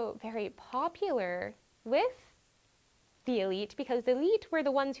also very popular with the elite, because the elite were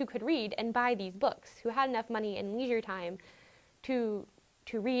the ones who could read and buy these books, who had enough money and leisure time to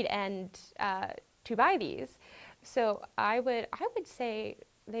read and to buy these. So I would say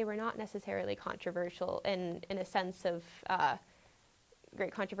they were not necessarily controversial in a sense of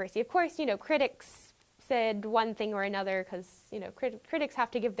great controversy. Of course, you know, critics said one thing or another because, you know, critics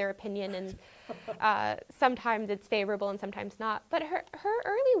have to give their opinion, and sometimes it's favorable and sometimes not. But her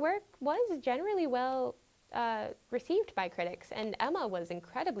early work was generally well received by critics, and Emma was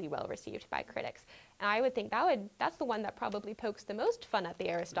incredibly well received by critics. And I would think that's the one that probably pokes the most fun at the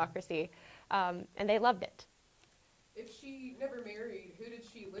aristocracy, and they loved it. If she never married, who did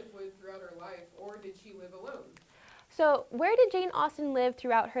she live with throughout her life, or did she live alone? So where did Jane Austen live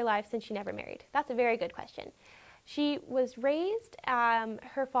throughout her life since she never married? That's a very good question. She was raised,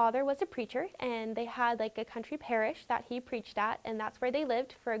 her father was a preacher, and they had like a country parish that he preached at, and that's where they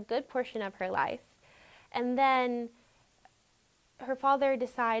lived for a good portion of her life. And then her father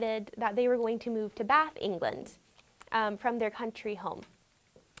decided that they were going to move to Bath, England, from their country home.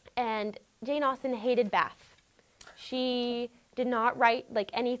 And Jane Austen hated Bath. She did not write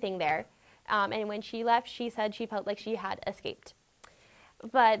like anything there. And when she left, she said she felt like she had escaped.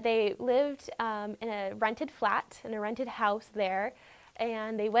 But they lived in a rented flat, in a rented house there,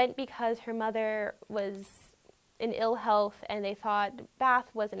 and they went because her mother was in ill health, and they thought Bath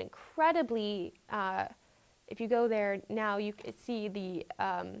was an incredibly, if you go there now, you could see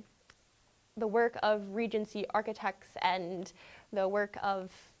the work of Regency architects and the work of,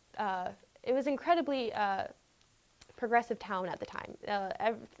 it was incredibly progressive town at the time.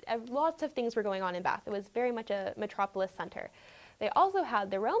 Lots of things were going on in Bath. It was very much a metropolis center. They also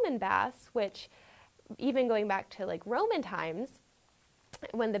had the Roman baths, which even going back to like Roman times,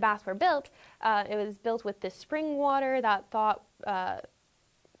 when the baths were built, it was built with this spring water that thought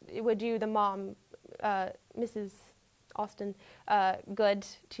it would do the mom, Mrs. Austen good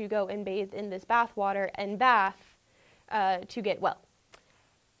to go and bathe in this bath water and bath to get well.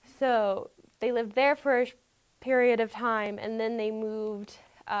 So they lived there for a period of time, and then they moved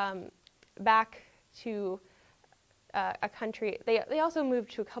back to a country. They also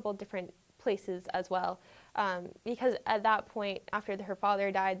moved to a couple different places as well, because at that point, after her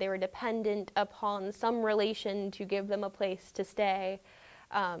father died, they were dependent upon some relation to give them a place to stay.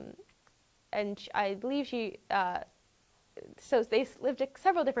 And I believe so they lived at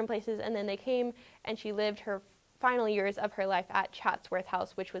several different places, and then they came and she lived her final years of her life at Chatsworth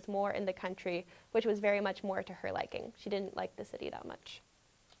House, which was more in the country, which was very much more to her liking. She didn't like the city that much.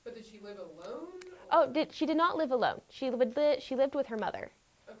 But did she live alone? Oh, she did not live alone. She lived with her mother,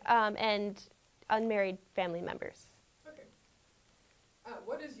 Okay. and unmarried family members. Okay.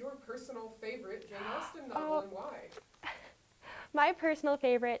 What is your personal favorite Jane Austen novel and why? My personal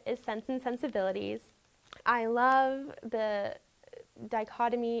favorite is Sense and Sensibilities. I love the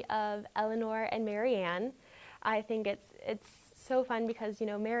dichotomy of Eleanor and Marianne. I think it's so fun because,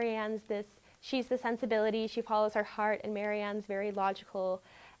 Marianne's she's the sensibility, she follows her heart, and Marianne's very logical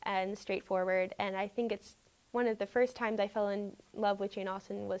and straightforward. And I think it's one of the first times I fell in love with Jane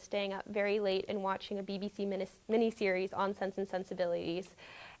Austen was staying up very late and watching a BBC miniseries on Sense and Sensibilities.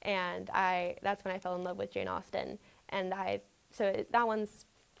 And that's when I fell in love with Jane Austen. And so that one's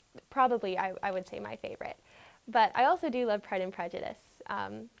probably, I would say, my favorite. But I also do love Pride and Prejudice.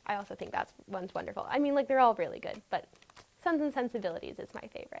 I also think one's wonderful. I mean, they're all really good, but Sense and Sensibilities is my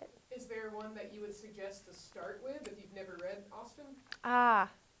favorite. Is there one that you would suggest to start with if you've never read Austen?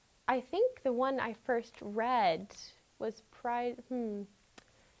 I think the one I first read was Pride.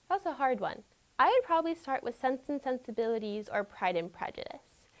 That's a hard one. I would probably start with Sense and Sensibilities or Pride and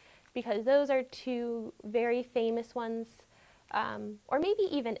Prejudice, because those are two very famous ones. Or maybe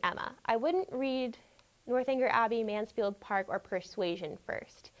even Emma. I wouldn't read Northanger Abbey, Mansfield Park, or Persuasion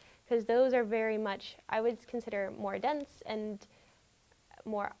first, because those are very much, I would consider, more dense and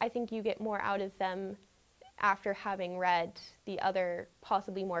more, I think you get more out of them after having read the other,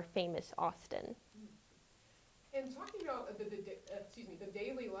 possibly more famous Austen. And talking about the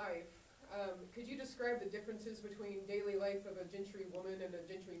daily life, could you describe the differences between daily life of a gentry woman and a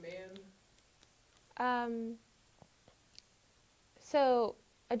gentry man? So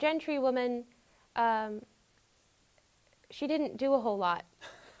a gentry woman, she didn't do a whole lot.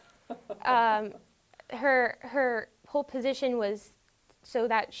 Her whole position was so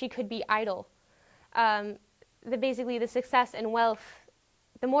that she could be idle. Basically the success and wealth,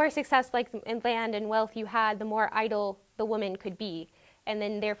 the more success in land and wealth you had, the more idle the woman could be. And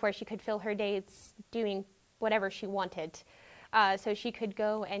then therefore she could fill her days doing whatever she wanted. So she could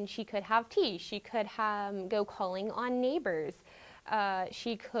go and she could have tea. She could go calling on neighbors.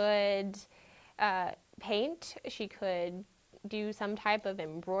 She could paint. She could do some type of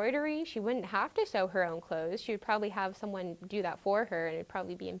embroidery. She wouldn't have to sew her own clothes. She would probably have someone do that for her, and it'd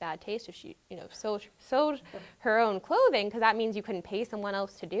probably be in bad taste if she, sewed her own clothing, because that means you couldn't pay someone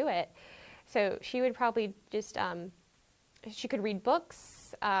else to do it. So she would probably just, she could read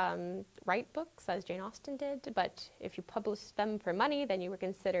books, write books, as Jane Austen did, but if you published them for money, then you were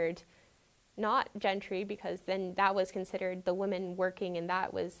considered not gentry, because then that was considered the woman working, and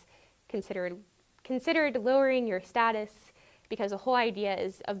that was considered lowering your status, because the whole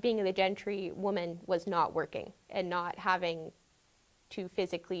idea of being the gentry woman was not working and not having to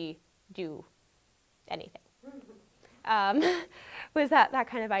physically do anything. Was that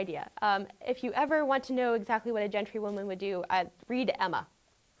kind of idea. If you ever want to know exactly what a gentry woman would do, read Emma.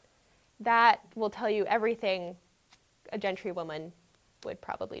 That will tell you everything a gentry woman would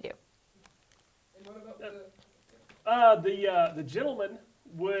probably do. And what about the gentleman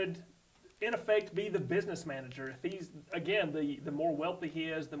would, in effect, be the business manager. If he's, again, the more wealthy he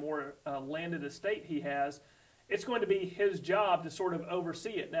is, the more landed estate he has, it's going to be his job to sort of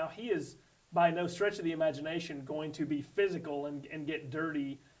oversee it. Now, he is by no stretch of the imagination going to be physical and get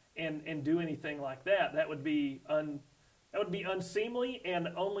dirty and do anything like that. That would be unseemly and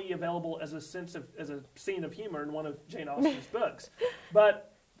only available as a scene of humor in one of Jane Austen's books.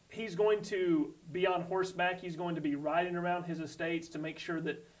 But he's going to be on horseback. He's going to be riding around his estates to make sure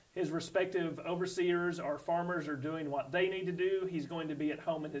that his respective overseers or farmers are doing what they need to do. He's going to be at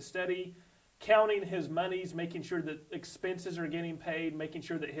home in his study, counting his monies, making sure that expenses are getting paid, making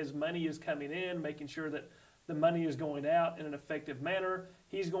sure that his money is coming in, making sure that the money is going out in an effective manner.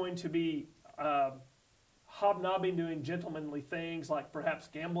 He's going to be hobnobbing, doing gentlemanly things like perhaps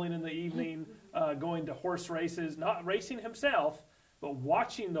gambling in the evening, going to horse races, not racing himself, but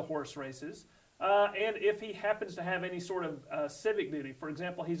watching the horse races. And if he happens to have any sort of civic duty, for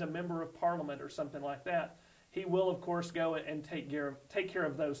example, he's a member of parliament or something like that, he will, of course, go and take care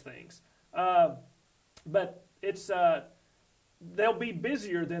of those things. But it's they'll be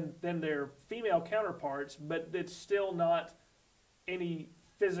busier than their female counterparts, but it's still not any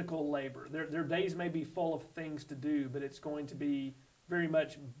physical labor. Their days may be full of things to do, but it's going to be very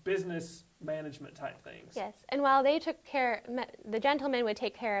much business management type things. Yes, and while they took care, the gentleman would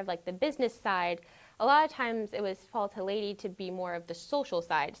take care of like the business side, a lot of times it was fall to lady to be more of the social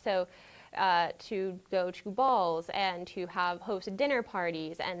side. So to go to balls and to host dinner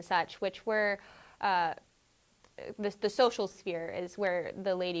parties and such, which were the social sphere is where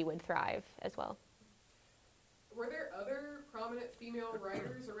the lady would thrive as well. Were there other prominent female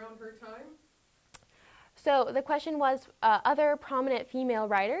writers around her time? So the question was other prominent female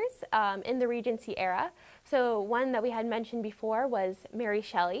writers in the Regency era. So one that we had mentioned before was Mary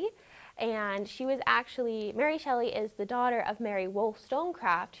Shelley. And Mary Shelley is the daughter of Mary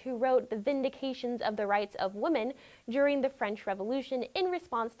Wollstonecraft, who wrote the Vindications of the Rights of Women during the French Revolution in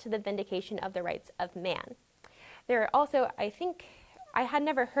response to the Vindication of the Rights of Man. There are also, I think, I had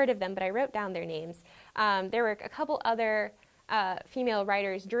never heard of them, but I wrote down their names. There were a couple other female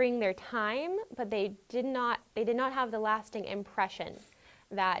writers during their time, but they did not have the lasting impression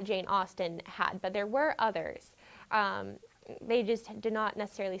that Jane Austen had. But there were others. They just did not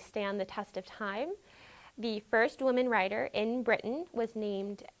necessarily stand the test of time. The first woman writer in Britain was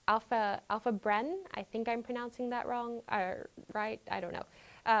named Alpha Bren. I think I'm pronouncing that wrong, right? I don't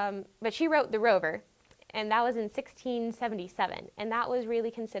know. But she wrote The Rover, and that was in 1677. And that was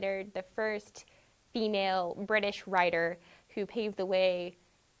really considered the first female British writer who paved the way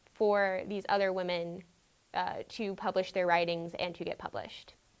for these other women to publish their writings and to get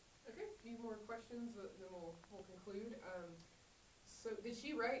published. Okay, a few more questions, then we'll conclude. So did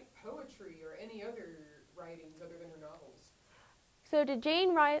she write poetry or any other writings other than her novels? So did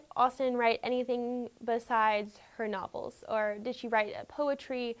Jane Austen write anything besides her novels? Or did she write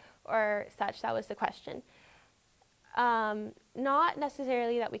poetry or such? That was the question. Not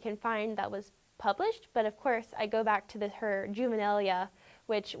necessarily that we can find that was published, but of course I go back to her juvenilia,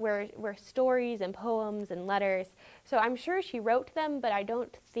 which were stories and poems and letters. So I'm sure she wrote them, but I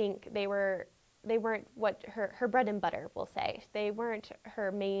don't think they weren't what her bread and butter, we'll say. They weren't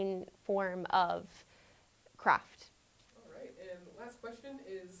her main form of craft. All right, and last question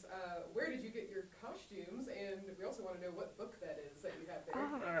is, where did you get your costumes? And we also want to know what book that is that you have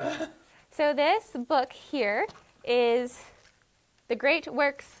there. So this book here is The Great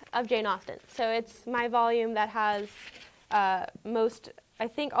Works of Jane Austen. So it's my volume that has I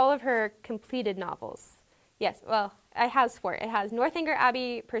think all of her completed novels. Yes, well, it has 4. It has Northanger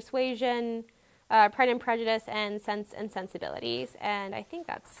Abbey, Persuasion, Pride and Prejudice, and Sense and Sensibilities. And I think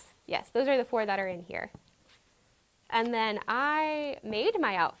yes, those are the 4 that are in here. And then I made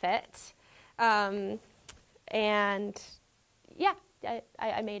my outfit, and yeah,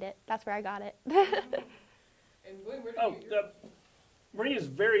 I made it. That's where I got it. And Glen, where did you get Marie is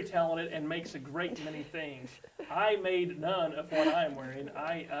very talented and makes a great many things. I made none of what I'm wearing.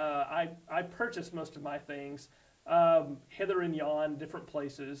 I purchased most of my things hither and yon, different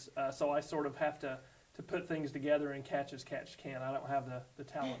places, so I sort of have to put things together and catch as catch can. I don't have the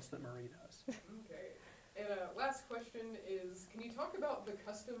talents that Marie does. Okay. And last question is, can you talk about the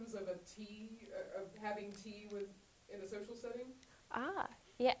customs of having tea in a social setting?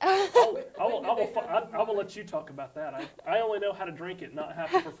 Yeah. I will let you talk about that. I only know how to drink it, not how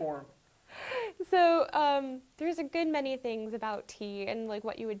to perform. So there's a good many things about tea and like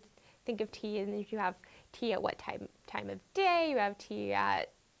what you would think of tea, and if you have tea at what time of day, you have tea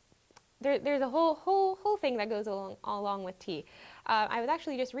at there's a whole thing that goes along with tea. I was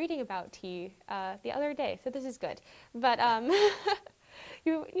actually just reading about tea the other day, so this is good. But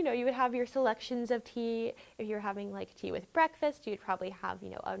you would have your selections of tea. If you're having like tea with breakfast, you'd probably have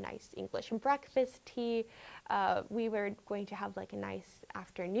a nice English breakfast tea. We were going to have like a nice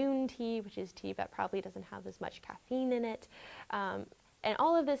afternoon tea, which is tea that probably doesn't have as much caffeine in it. And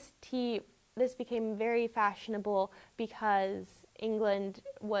all of this tea, this became very fashionable because England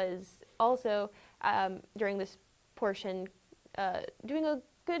was also, during this portion, doing a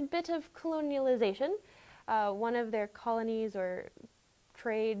good bit of colonialization. One of their colonies or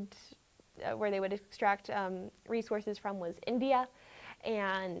trade where they would extract resources from was India,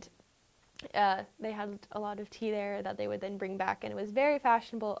 and they had a lot of tea there that they would then bring back, and it was very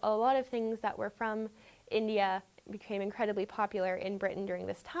fashionable. A lot of things that were from India became incredibly popular in Britain during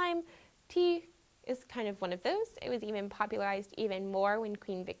this time. Tea is kind of one of those. It was even popularized even more when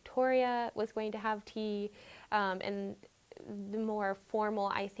Queen Victoria was going to have tea, and the more formal,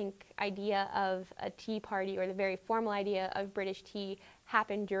 I think, idea of a tea party, or the very formal idea of British tea,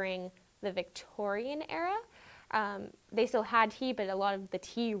 happened during the Victorian era. They still had tea, but a lot of the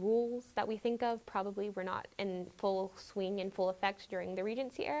tea rules that we think of probably were not in full swing and full effect during the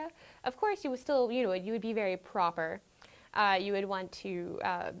Regency era. Of course, you would still, you would be very proper. You would want to,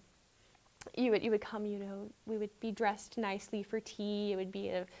 you would come, we would be dressed nicely for tea. It would be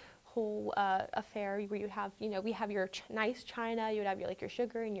a whole affair where you have, we have your nice china. You would have your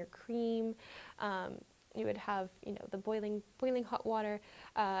sugar and your cream. You would have, the boiling hot water.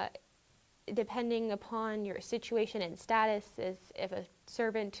 Depending upon your situation and status, is if a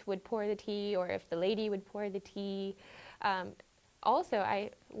servant would pour the tea or if the lady would pour the tea. Also, I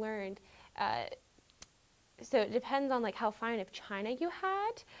learned, so it depends on how fine of china you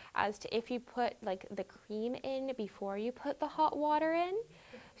had as to if you put the cream in before you put the hot water in.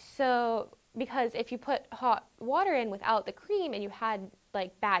 So, because if you put hot water in without the cream and you had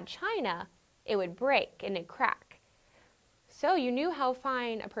bad china, it would break and it'd crack. So you knew how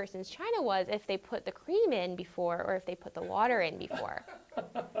fine a person's china was if they put the cream in before or if they put the water in before.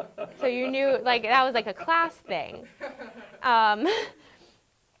 So you knew that was a class thing. And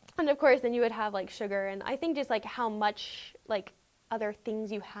of course then you would have sugar, and I think just how much other things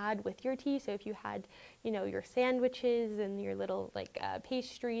you had with your tea. So if you had, your sandwiches and your little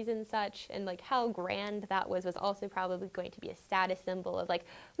pastries and such, and how grand that was also probably going to be a status symbol of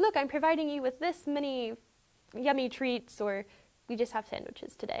look, I'm providing you with this many yummy treats, or we just have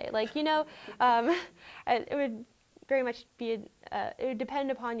sandwiches today. It would very much be, it would depend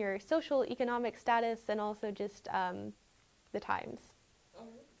upon your social, economic status, and also just the times. All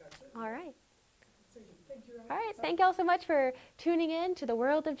right, that's it. All right. Thank you. All right. Thank you all so much for tuning in to the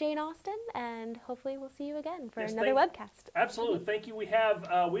world of Jane Austen, and hopefully we'll see you again for another webcast. Absolutely. Thank you. We have,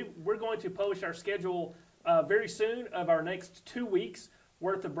 we're going to publish our schedule very soon of our next 2 weeks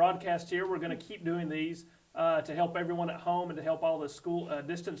worth of broadcasts here. We're going to keep doing these to help everyone at home and to help all the school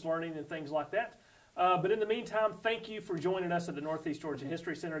distance learning and things like that. But in the meantime, thank you for joining us at the Northeast Georgia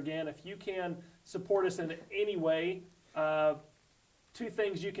History Center again. If you can support us in any way, 2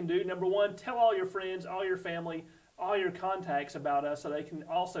 things you can do. Number 1, tell all your friends, all your family, all your contacts about us so they can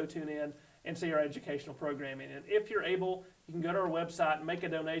also tune in and see our educational programming. And if you're able, you can go to our website, make a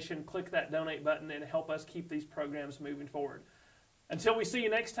donation, click that donate button, and help us keep these programs moving forward. Until we see you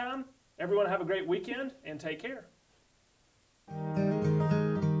next time, everyone have a great weekend and take care.